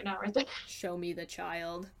actually right now, right there. Show me the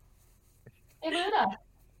child. Hey, Luna.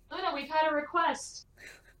 Luna, we've had a request.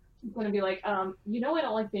 I'm gonna be like, you know I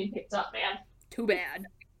don't like being picked up, man. Too bad.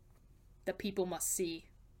 The people must see.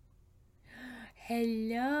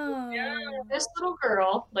 Hello. This little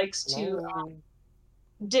girl likes to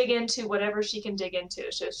dig into whatever she can dig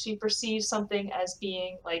into. So if she perceives something as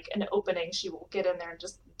being like an opening, she will get in there and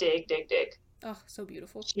just dig. Oh, so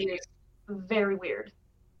beautiful. She is very weird.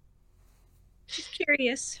 She's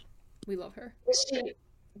curious. We love her.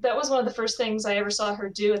 That was one of the first things I ever saw her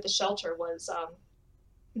do at the shelter was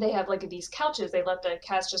they have like these couches. They let the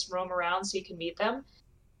cats just roam around so you can meet them.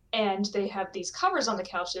 And they have these covers on the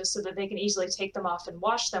couches so that they can easily take them off and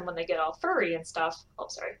wash them when they get all furry and stuff. Oh,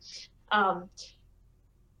 sorry.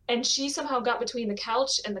 And she somehow got between the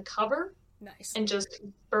couch and the cover. Nice. And just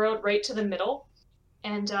burrowed right to the middle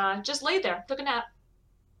and just laid there, took a nap.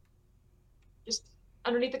 Just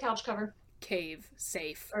underneath the couch cover. Cave.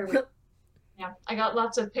 Safe. Yeah, I got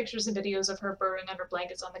lots of pictures and videos of her burrowing under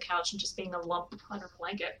blankets on the couch and just being a lump on her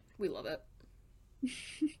blanket. We love it.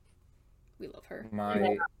 We love her.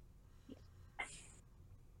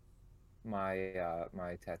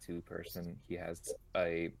 My tattoo person, he has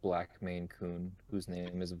a black Maine Coon whose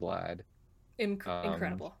name is Vlad.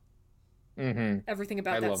 Incredible. Mm-hmm. Everything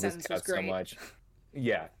about that sentence was great. So much.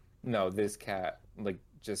 Yeah. No, this cat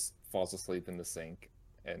just falls asleep in the sink,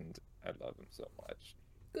 and I love him so much.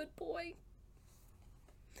 Good boy.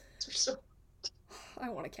 I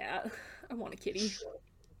want a cat. I want a kitty.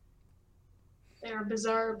 They are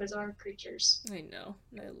bizarre creatures. I know.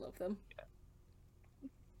 I love them.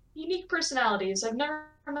 Unique personalities. I've never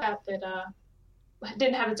met that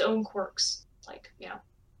didn't have its own quirks.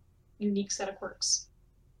 Unique set of quirks.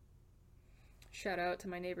 Shout out to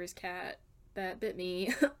my neighbor's cat that bit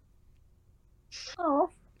me.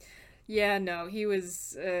 Oh. Yeah, no, he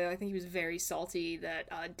was, I think he was very salty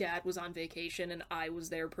that Dad was on vacation and I was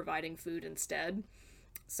there providing food instead.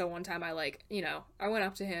 So one time I went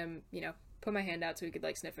up to him, put my hand out so he could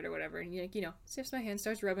sniff it or whatever, and he sniffs my hand,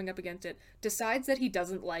 starts rubbing up against it, decides that he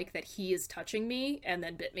doesn't like that he is touching me, and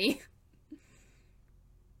then bit me.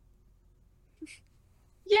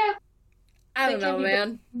 Yeah. I don't know,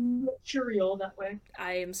 man. Mercurial that way.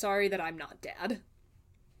 I am sorry that I'm not Dad.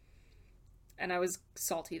 And I was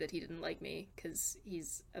salty that he didn't like me, because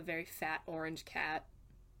he's a very fat orange cat.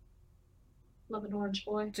 Love an orange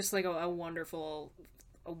boy. Just like a wonderful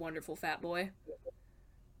fat boy.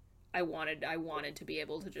 I wanted to be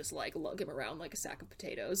able to just lug him around like a sack of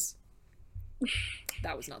potatoes.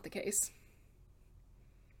 That was not the case.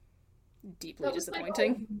 Deeply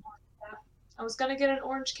disappointing. I was gonna get an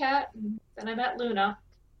orange cat, and then I met Luna.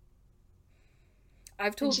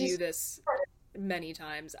 I've told you this many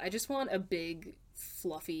times. I just want a big,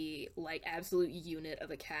 fluffy, absolute unit of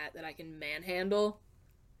a cat that I can manhandle.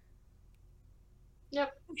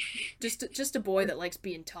 Yep. Just a boy that likes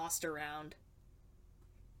being tossed around.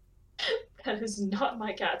 That is not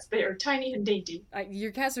my cats. They are tiny and dainty.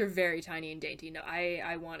 Your cats are very tiny and dainty. No,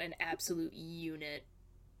 I want an absolute unit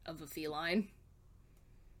of a feline.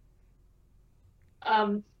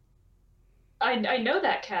 I know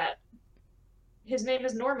that cat. His name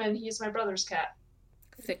is Norman. He is my brother's cat.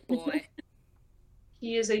 Thick boy.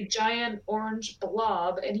 He is a giant orange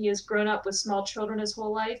blob, and he has grown up with small children his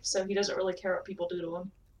whole life, so he doesn't really care what people do to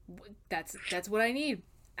him. That's what I need.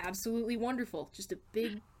 Absolutely wonderful. Just a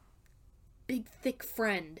big, thick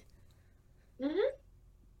friend. Mm-hmm.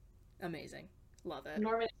 Amazing. Love it.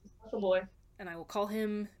 Norman is a special boy. And I will call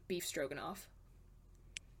him Beef Stroganoff.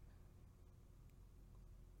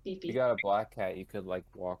 Beefy. You got a black cat, you could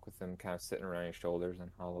walk with him kind of sitting around your shoulders on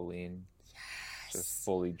Halloween. Yes. Just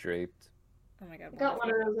fully draped. Oh my god. Got one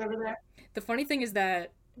of those over there. The funny thing is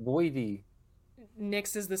that Voidy.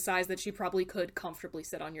 Nyx is the size that she probably could comfortably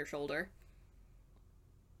sit on your shoulder.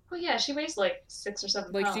 Oh yeah, she weighs 6 or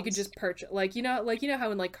 7 pounds. She could just perch you know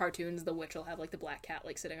how in cartoons the witch will have the black cat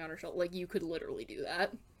sitting on her shoulder. You could literally do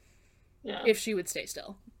that. Yeah. If she would stay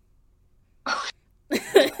still.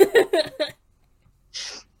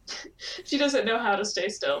 She doesn't know how to stay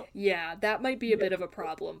still. Yeah, that might be a bit of a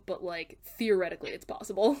problem, but theoretically it's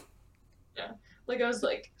possible. Yeah. I was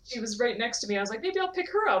she was right next to me. I was maybe I'll pick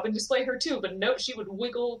her up and display her too, but nope, she would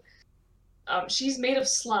wiggle. She's made of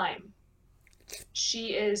slime.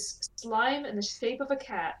 She is slime in the shape of a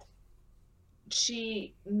cat.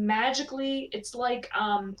 She magically, it's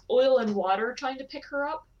oil and water trying to pick her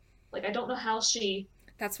up. I don't know how she...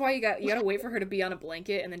 That's why you gotta wait for her to be on a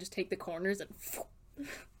blanket and then just take the corners and...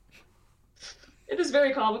 It is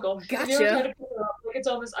very comical. Gotcha. If you ever try to pick her up, it's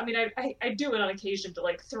almost... I mean, I do it on occasion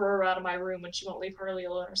to throw her out of my room when she won't leave Harley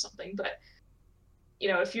alone or something, but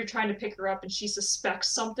if you're trying to pick her up and she suspects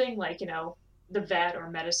something, the vet or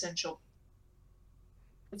medicine, she'll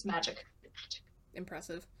It's magic.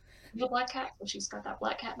 Impressive. The black cat, so she's got that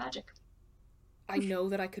black cat magic. I know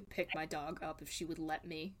that I could pick my dog up if she would let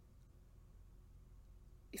me.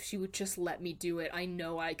 If she would just let me do it, I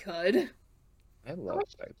know I could. I love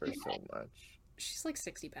Piper so much. She's like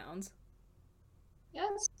 60 pounds. Yeah,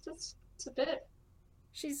 it's a bit.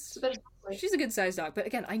 She's a bit. She's a good sized dog, but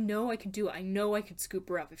again, I know I could do it. I know I could scoop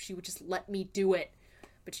her up if she would just let me do it.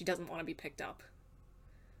 But she doesn't want to be picked up.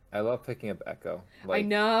 I love picking up Echo. I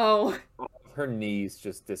know. Her knees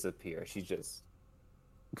just disappear. She just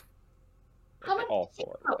How much? all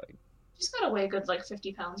for it. Like, She's got to weigh a good like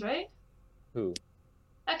 50 pounds, right? who?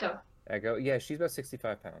 Echo. Echo? Yeah, she's about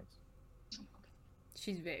 65 pounds.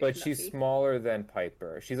 She's very But fluffy. she's smaller than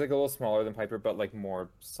Piper. She's like a little smaller than Piper, but like more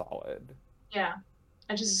solid. Yeah.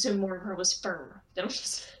 I just assumed more of her was firm.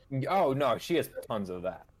 Oh no, she has tons of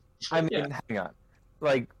that. I mean, Yeah. hang on.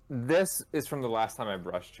 Like, this is from the last time I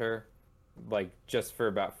brushed her, like, just for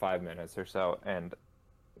about 5 minutes or so, and,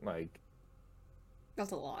 like... That's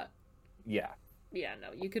a lot. Yeah. Yeah, no,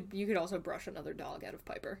 you could also brush another dog out of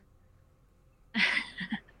Piper.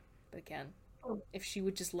 But again, if she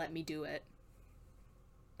would just let me do it,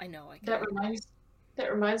 I know I could.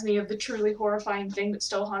 That reminds me of the truly horrifying thing that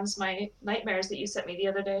still haunts my nightmares that you sent me the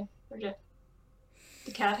other day, Bridget.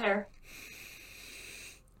 The cat hair.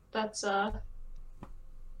 That's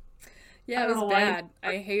Yeah, I it don't was know why. bad.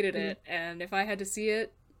 I hated it, and if I had to see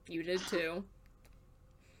it, you did too.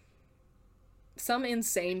 Some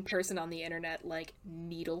insane person on the internet, like,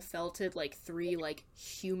 needle felted, like, 3, like,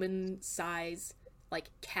 human-size, like,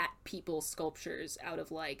 cat people sculptures out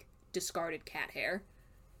of, like, discarded cat hair.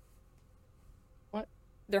 What?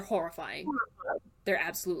 They're horrifying. They're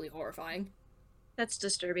absolutely horrifying. That's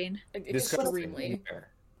disturbing. Extremely.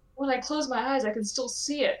 when I close my eyes, I can still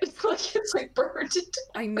see it. Like it's like burned.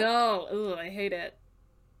 I know. Ugh, I hate it.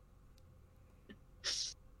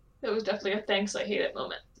 It was definitely a thanks, I hate it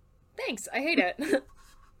moment. Thanks, I hate it.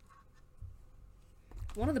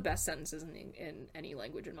 One of the best sentences in any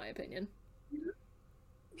language, in my opinion.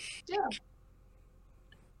 Yeah.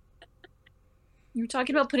 You were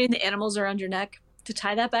talking about putting the animals around your neck. To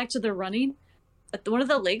tie that back to the running, at one of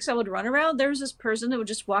the lakes I would run around, there was this person that would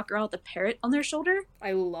just walk around with a parrot on their shoulder.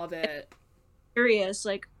 I love it. Curious,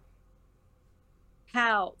 like,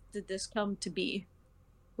 how did this come to be?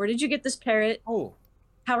 Where did you get this parrot? Oh.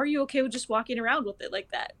 How are you okay with just walking around with it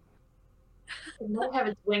like that? It might have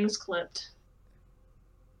its wings clipped.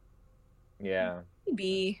 Yeah.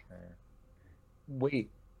 Maybe.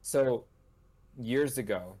 Wait, so years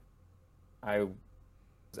ago, I was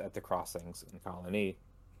at the crossings in Colony,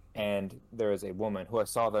 and there was a woman who I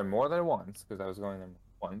saw there more than once, because I was going there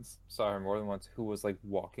once, saw her more than once, who was like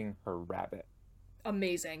walking her rabbit.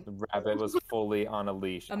 Amazing. The rabbit was fully on a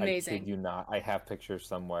leash. Amazing. I kid you not. I have pictures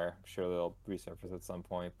somewhere. I'm sure they'll resurface at some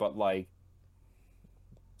point. But like,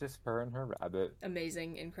 just her and her rabbit.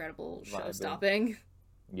 Amazing, incredible, Vibing. show-stopping.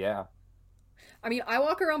 Yeah. I mean, I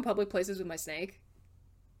walk around public places with my snake.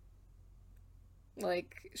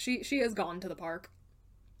 Like, she has gone to the park.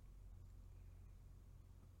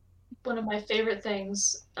 One of my favorite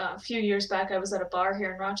things, a few years back, I was at a bar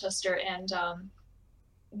here in Rochester, and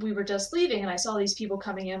we were just leaving, and I saw these people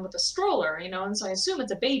coming in with a stroller, you know, and so I assume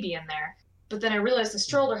it's a baby in there. But then I realized the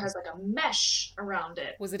stroller has like a mesh around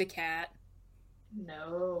it. Was it a cat?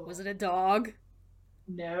 No. Was it a dog?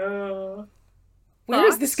 No. Where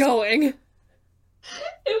is this going? It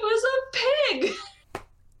was a pig!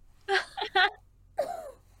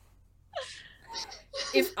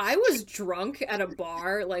 If I was drunk at a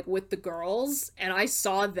bar, like, with the girls, and I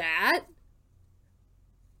saw that,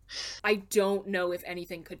 I don't know if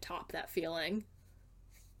anything could top that feeling.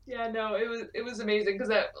 Yeah, no, it was amazing,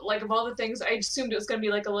 because like, of all the things, I assumed it was going to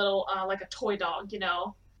be like a little, like a toy dog, you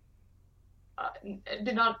know?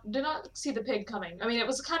 Did not see the pig coming. I mean, it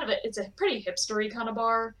was kind of it's a pretty hipstery kind of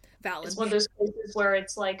bar. Valid. It's one of those places where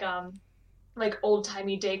it's like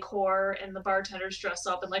old-timey decor, and the bartenders dress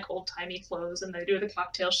up in like old-timey clothes, and they do the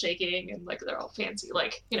cocktail shaking, and like they're all fancy,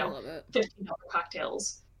 like, you I know, love it. $15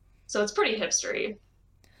 cocktails. So it's pretty hipstery.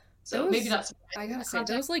 So maybe not. I gotta say,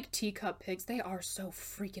 those like teacup pigs, they are so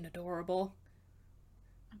freaking adorable.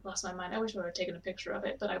 I lost my mind. I wish I would have taken a picture of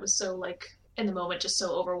it, but I was so like in the moment, just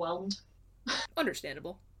so overwhelmed.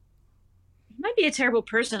 Understandable. You might be a terrible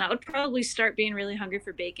person. I would probably start being really hungry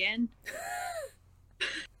for bacon.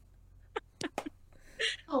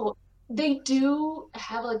 Oh, they do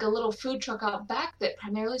have like a little food truck out back that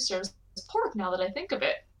primarily serves pork, now that I think of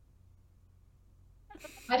it.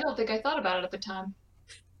 I don't think I thought about it at the time.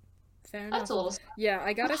 Fair enough. That's a little... Yeah,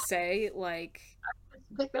 I gotta say, like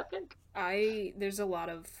that pig. there's a lot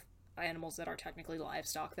of animals that are technically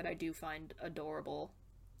livestock that I do find adorable.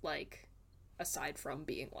 like, aside from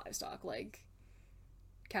being livestock. Like,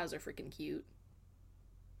 cows are freaking cute.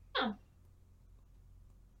 Oh.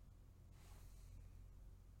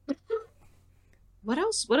 What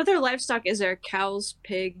else? What other livestock is there? Cows,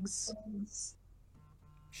 pigs.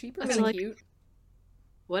 Sheep are I feel really like- cute.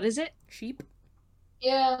 What is it? Sheep?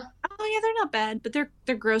 Yeah. Oh yeah, they're not bad, but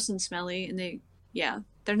they're gross and smelly, and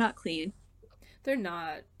they're not clean. They're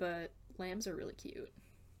not, but lambs are really cute.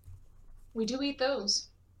 We do eat those.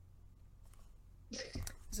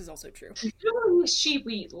 This is also true. Usually sheep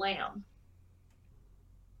eat lamb.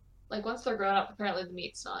 Like, once they're grown up, apparently the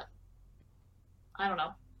meat's not. I don't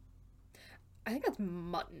know. I think that's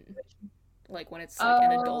mutton. Like, when it's, like,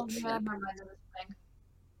 an adult sheep. Yeah, never mind, that's the thing.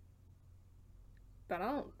 But I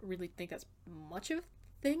don't really think that's much of a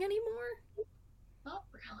thing anymore. Not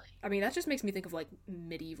really. I mean, that just makes me think of, like,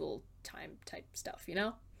 medieval time type stuff, you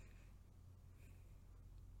know?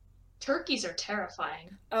 Turkeys are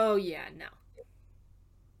terrifying. Oh, yeah, no.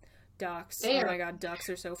 Ducks. They Oh are- my god, ducks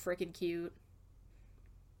are so freaking cute.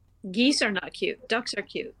 Geese are not cute. Ducks are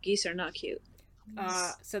cute. Geese are not cute.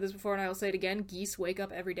 Said this before and I will say it again. Geese wake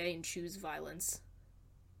up every day and choose violence.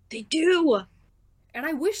 They do! And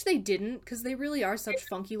I wish they didn't, because they really are such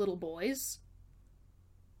funky little boys.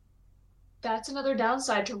 That's another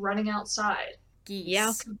downside to running outside. Geese.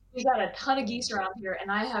 Yeah. We got a ton of geese around here,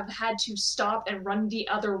 and I have had to stop and run the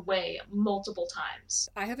other way multiple times.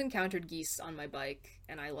 I have encountered geese on my bike,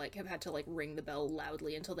 and I, like, have had to, like, ring the bell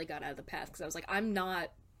loudly until they got out of the path, because I was like, I'm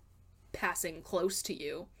not passing close to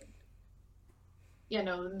you. You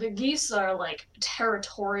know, the geese are, like,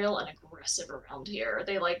 territorial and aggressive around here.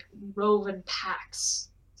 They, like, rove in packs,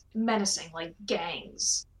 menacing, like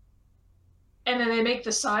gangs. And then they make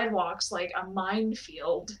the sidewalks, like, a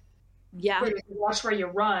minefield. Yeah. Where you have to watch where you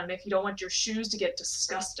run if you don't want your shoes to get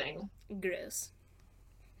disgusting. Gross.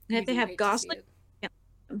 And if they You have hate to see goslings, it.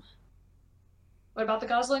 What about the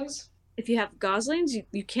goslings? if you have goslings,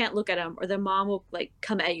 you can't look at them, or their mom will like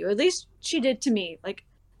come at you. Or at least she did to me. Like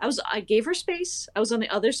I gave her space. I was on the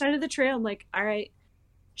other side of the trail. I'm like, all right.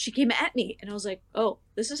 She came at me, and I was like, oh,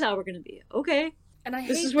 this is how we're gonna be. Okay. And I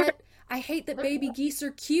This hate is where- that. I hate that baby geese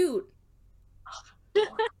are cute.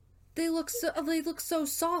 They look so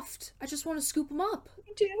soft. I just want to scoop them up.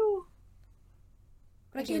 I do.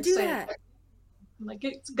 But I can't do that. I'm like,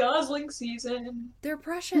 it's gosling season. They're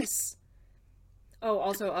precious. Oh,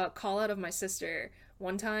 also, call out of my sister.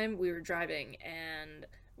 One time we were driving and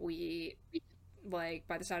we, like,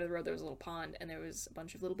 by the side of the road there was a little pond and there was a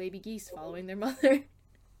bunch of little baby geese following their mother.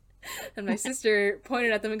 And my sister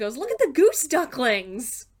pointed at them and goes, "Look at the goose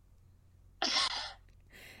ducklings!"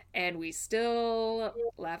 And we still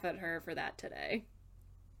laugh at her for that today.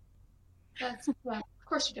 That's, yeah, of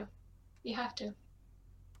course you do. You have to.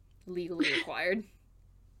 Legally required.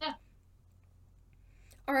 Yeah.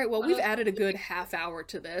 Alright, well, we've added a good half hour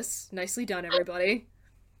to this. Nicely done, everybody.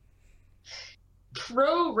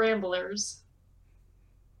 Pro ramblers.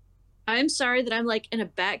 I'm sorry that I'm like in a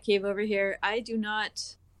bat cave over here. I do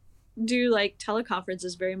not do like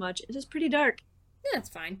teleconferences very much. It is pretty dark. Yeah, it's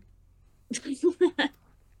fine.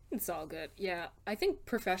 It's all good. Yeah, I think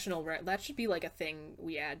professional that should be like a thing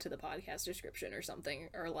we add to the podcast description or something,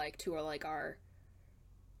 or like to our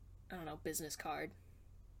I don't know, business card.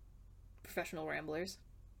 Professional ramblers.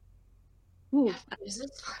 Ooh.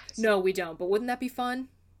 No, we don't, but wouldn't that be fun?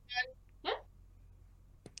 Yeah.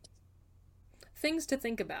 Things to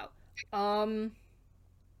think about.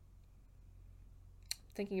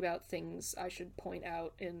 Thinking about things I should point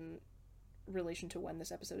out in relation to when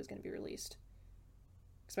this episode is going to be released.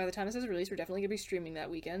 Because by the time this is released, we're definitely going to be streaming that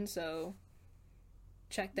weekend, so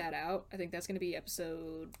check that out. I think that's going to be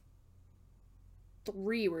episode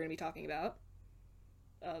 3 we're going to be talking about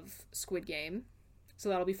of Squid Game. So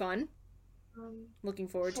that'll be fun. Looking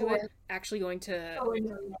forward to it. Actually going to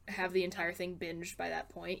have the entire thing binged by that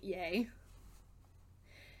point. Yay.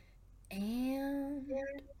 And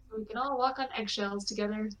we can all walk on eggshells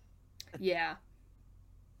together. yeah.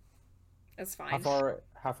 That's fine.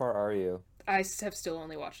 How far are you? I have still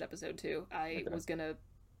only watched episode 2. I was gonna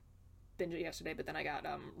binge it yesterday, but then I got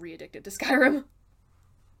re-addicted to Skyrim.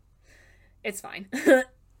 It's fine.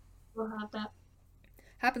 We'll have that.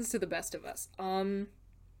 Happens to the best of us.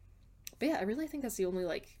 But yeah, I really think that's the only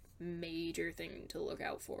like major thing to look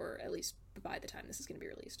out for, at least by the time this is gonna be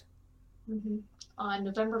released. Mm-hmm. On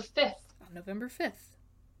November 5th. On November 5th.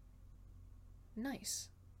 Nice.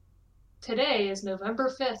 Today is November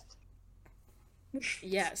 5th.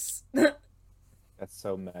 Yes. That's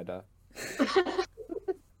so meta.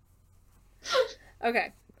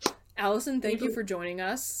 Okay. Allison, thank you for joining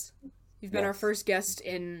us. You've been our Yes. first guest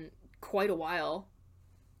in quite a while.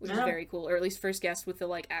 which is very cool. Or at least first guest with the,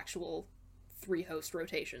 like, actual 3-host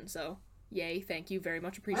rotation. So, yay, thank you, very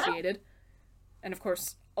much appreciated. And, of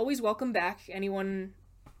course, always welcome back. Anyone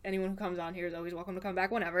who comes on here is always welcome to come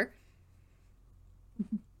back whenever.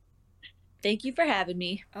 Thank you for having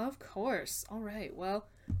me. Of course. All right, well,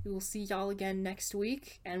 we will see y'all again next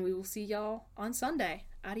week, and we will see y'all on Sunday.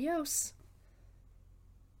 Adios.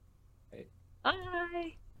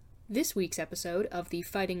 Bye. This week's episode of the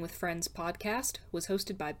Fighting with Friends podcast was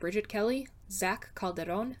hosted by Bridget Kelly, Zach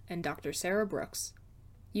Calderon, and Dr. Sarah Brooks.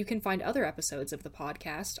 You can find other episodes of the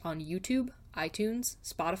podcast on YouTube, iTunes,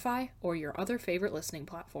 Spotify, or your other favorite listening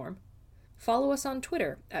platform. Follow us on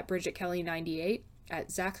Twitter at BridgetKelly98, at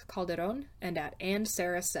Zach Calderon, and at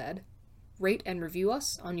AndSarahSaid. Rate and review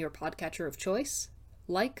us on your podcatcher of choice.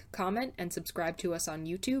 Like, comment, and subscribe to us on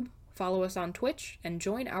YouTube. Follow us on Twitch, and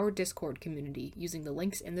join our Discord community using the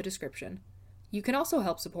links in the description. You can also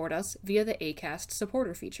help support us via the Acast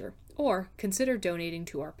supporter feature, or consider donating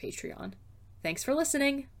to our Patreon. Thanks for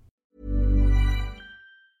listening!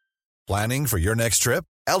 Planning for your next trip?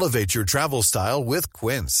 Elevate your travel style with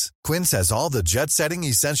Quince. Quince has all the jet-setting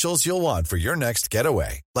essentials you'll want for your next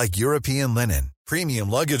getaway, like European linen, premium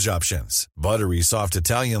luggage options, buttery soft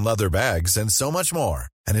Italian leather bags, and so much more.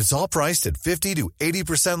 And it's all priced at 50 to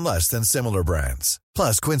 80% less than similar brands.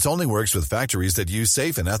 Plus, Quince only works with factories that use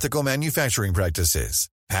safe and ethical manufacturing practices.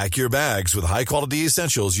 Pack your bags with high-quality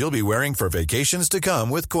essentials you'll be wearing for vacations to come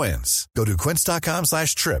with Quince. Go to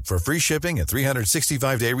quince.com/trip for free shipping and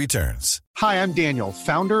 365-day returns. Hi, I'm Daniel,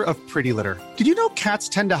 founder of Pretty Litter. Did you know cats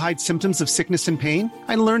tend to hide symptoms of sickness and pain?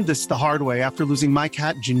 I learned this the hard way after losing my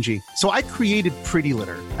cat, Gingy. So I created Pretty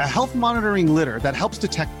Litter, a health monitoring litter that helps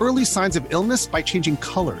detect early signs of illness by changing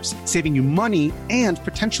colors, saving you money and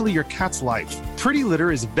potentially your cat's life. Pretty Litter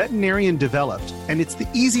is veterinarian developed, and it's the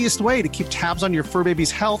easiest way to keep tabs on your fur baby's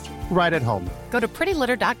health right at home. Go to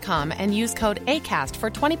prettylitter.com and use code ACAST for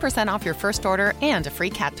 20% off your first order and a free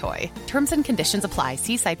cat toy. Terms and conditions apply.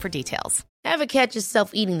 See site for details. Ever catch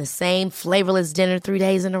yourself eating the same flavorless dinner 3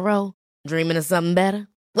 days in a row? Dreaming of something better?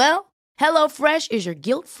 Well, HelloFresh is your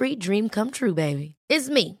guilt-free dream come true, baby. It's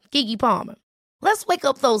me, Keke Palmer. Let's wake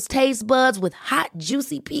up those taste buds with hot,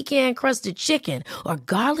 juicy pecan-crusted chicken or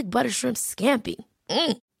garlic butter shrimp scampi.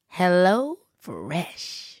 Hello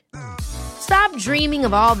Fresh. Stop dreaming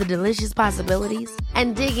of all the delicious possibilities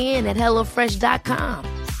and dig in at HelloFresh.com.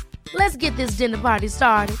 Let's get this dinner party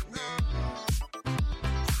started.